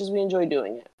as much as we enjoy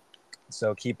doing it.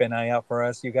 So keep an eye out for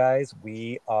us, you guys.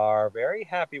 We are very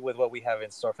happy with what we have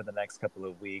in store for the next couple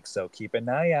of weeks. So keep an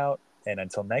eye out. And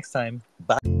until next time,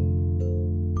 bye.